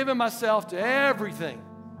for giving myself to everything.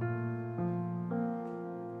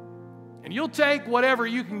 And you'll take whatever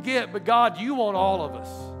you can get, but God, you want all of us.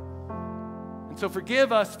 And so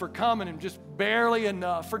forgive us for coming and just barely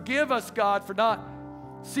enough. Forgive us, God, for not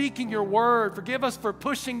seeking your word. Forgive us for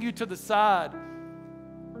pushing you to the side.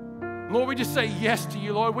 Lord, we just say yes to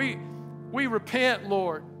you, Lord. We repent,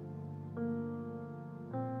 Lord.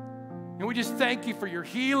 And we just thank you for your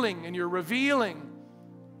healing and your revealing.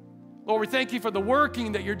 Lord, we thank you for the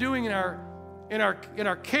working that you're doing in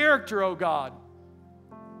our character, oh God.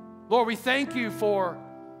 Lord, we thank you for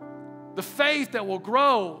the faith that will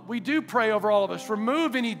grow. We do pray over all of us.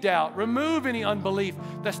 Remove any doubt. Remove any unbelief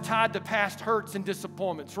that's tied to past hurts and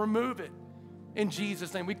disappointments. Remove it in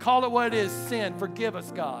Jesus' name. We call it what it is, sin. Forgive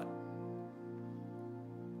us, God.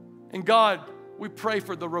 And God, we pray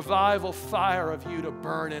for the revival fire of you to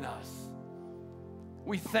burn in us.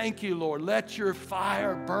 We thank you, Lord. Let your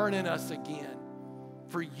fire burn in us again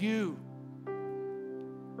for you.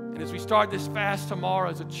 And as we start this fast tomorrow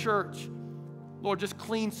as a church, Lord, just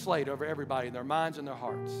clean slate over everybody in their minds and their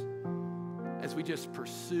hearts as we just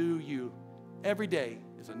pursue you. Every day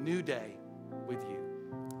is a new day with you.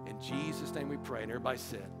 In Jesus' name we pray. And everybody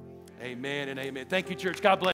said, amen and amen. Thank you, church. God bless.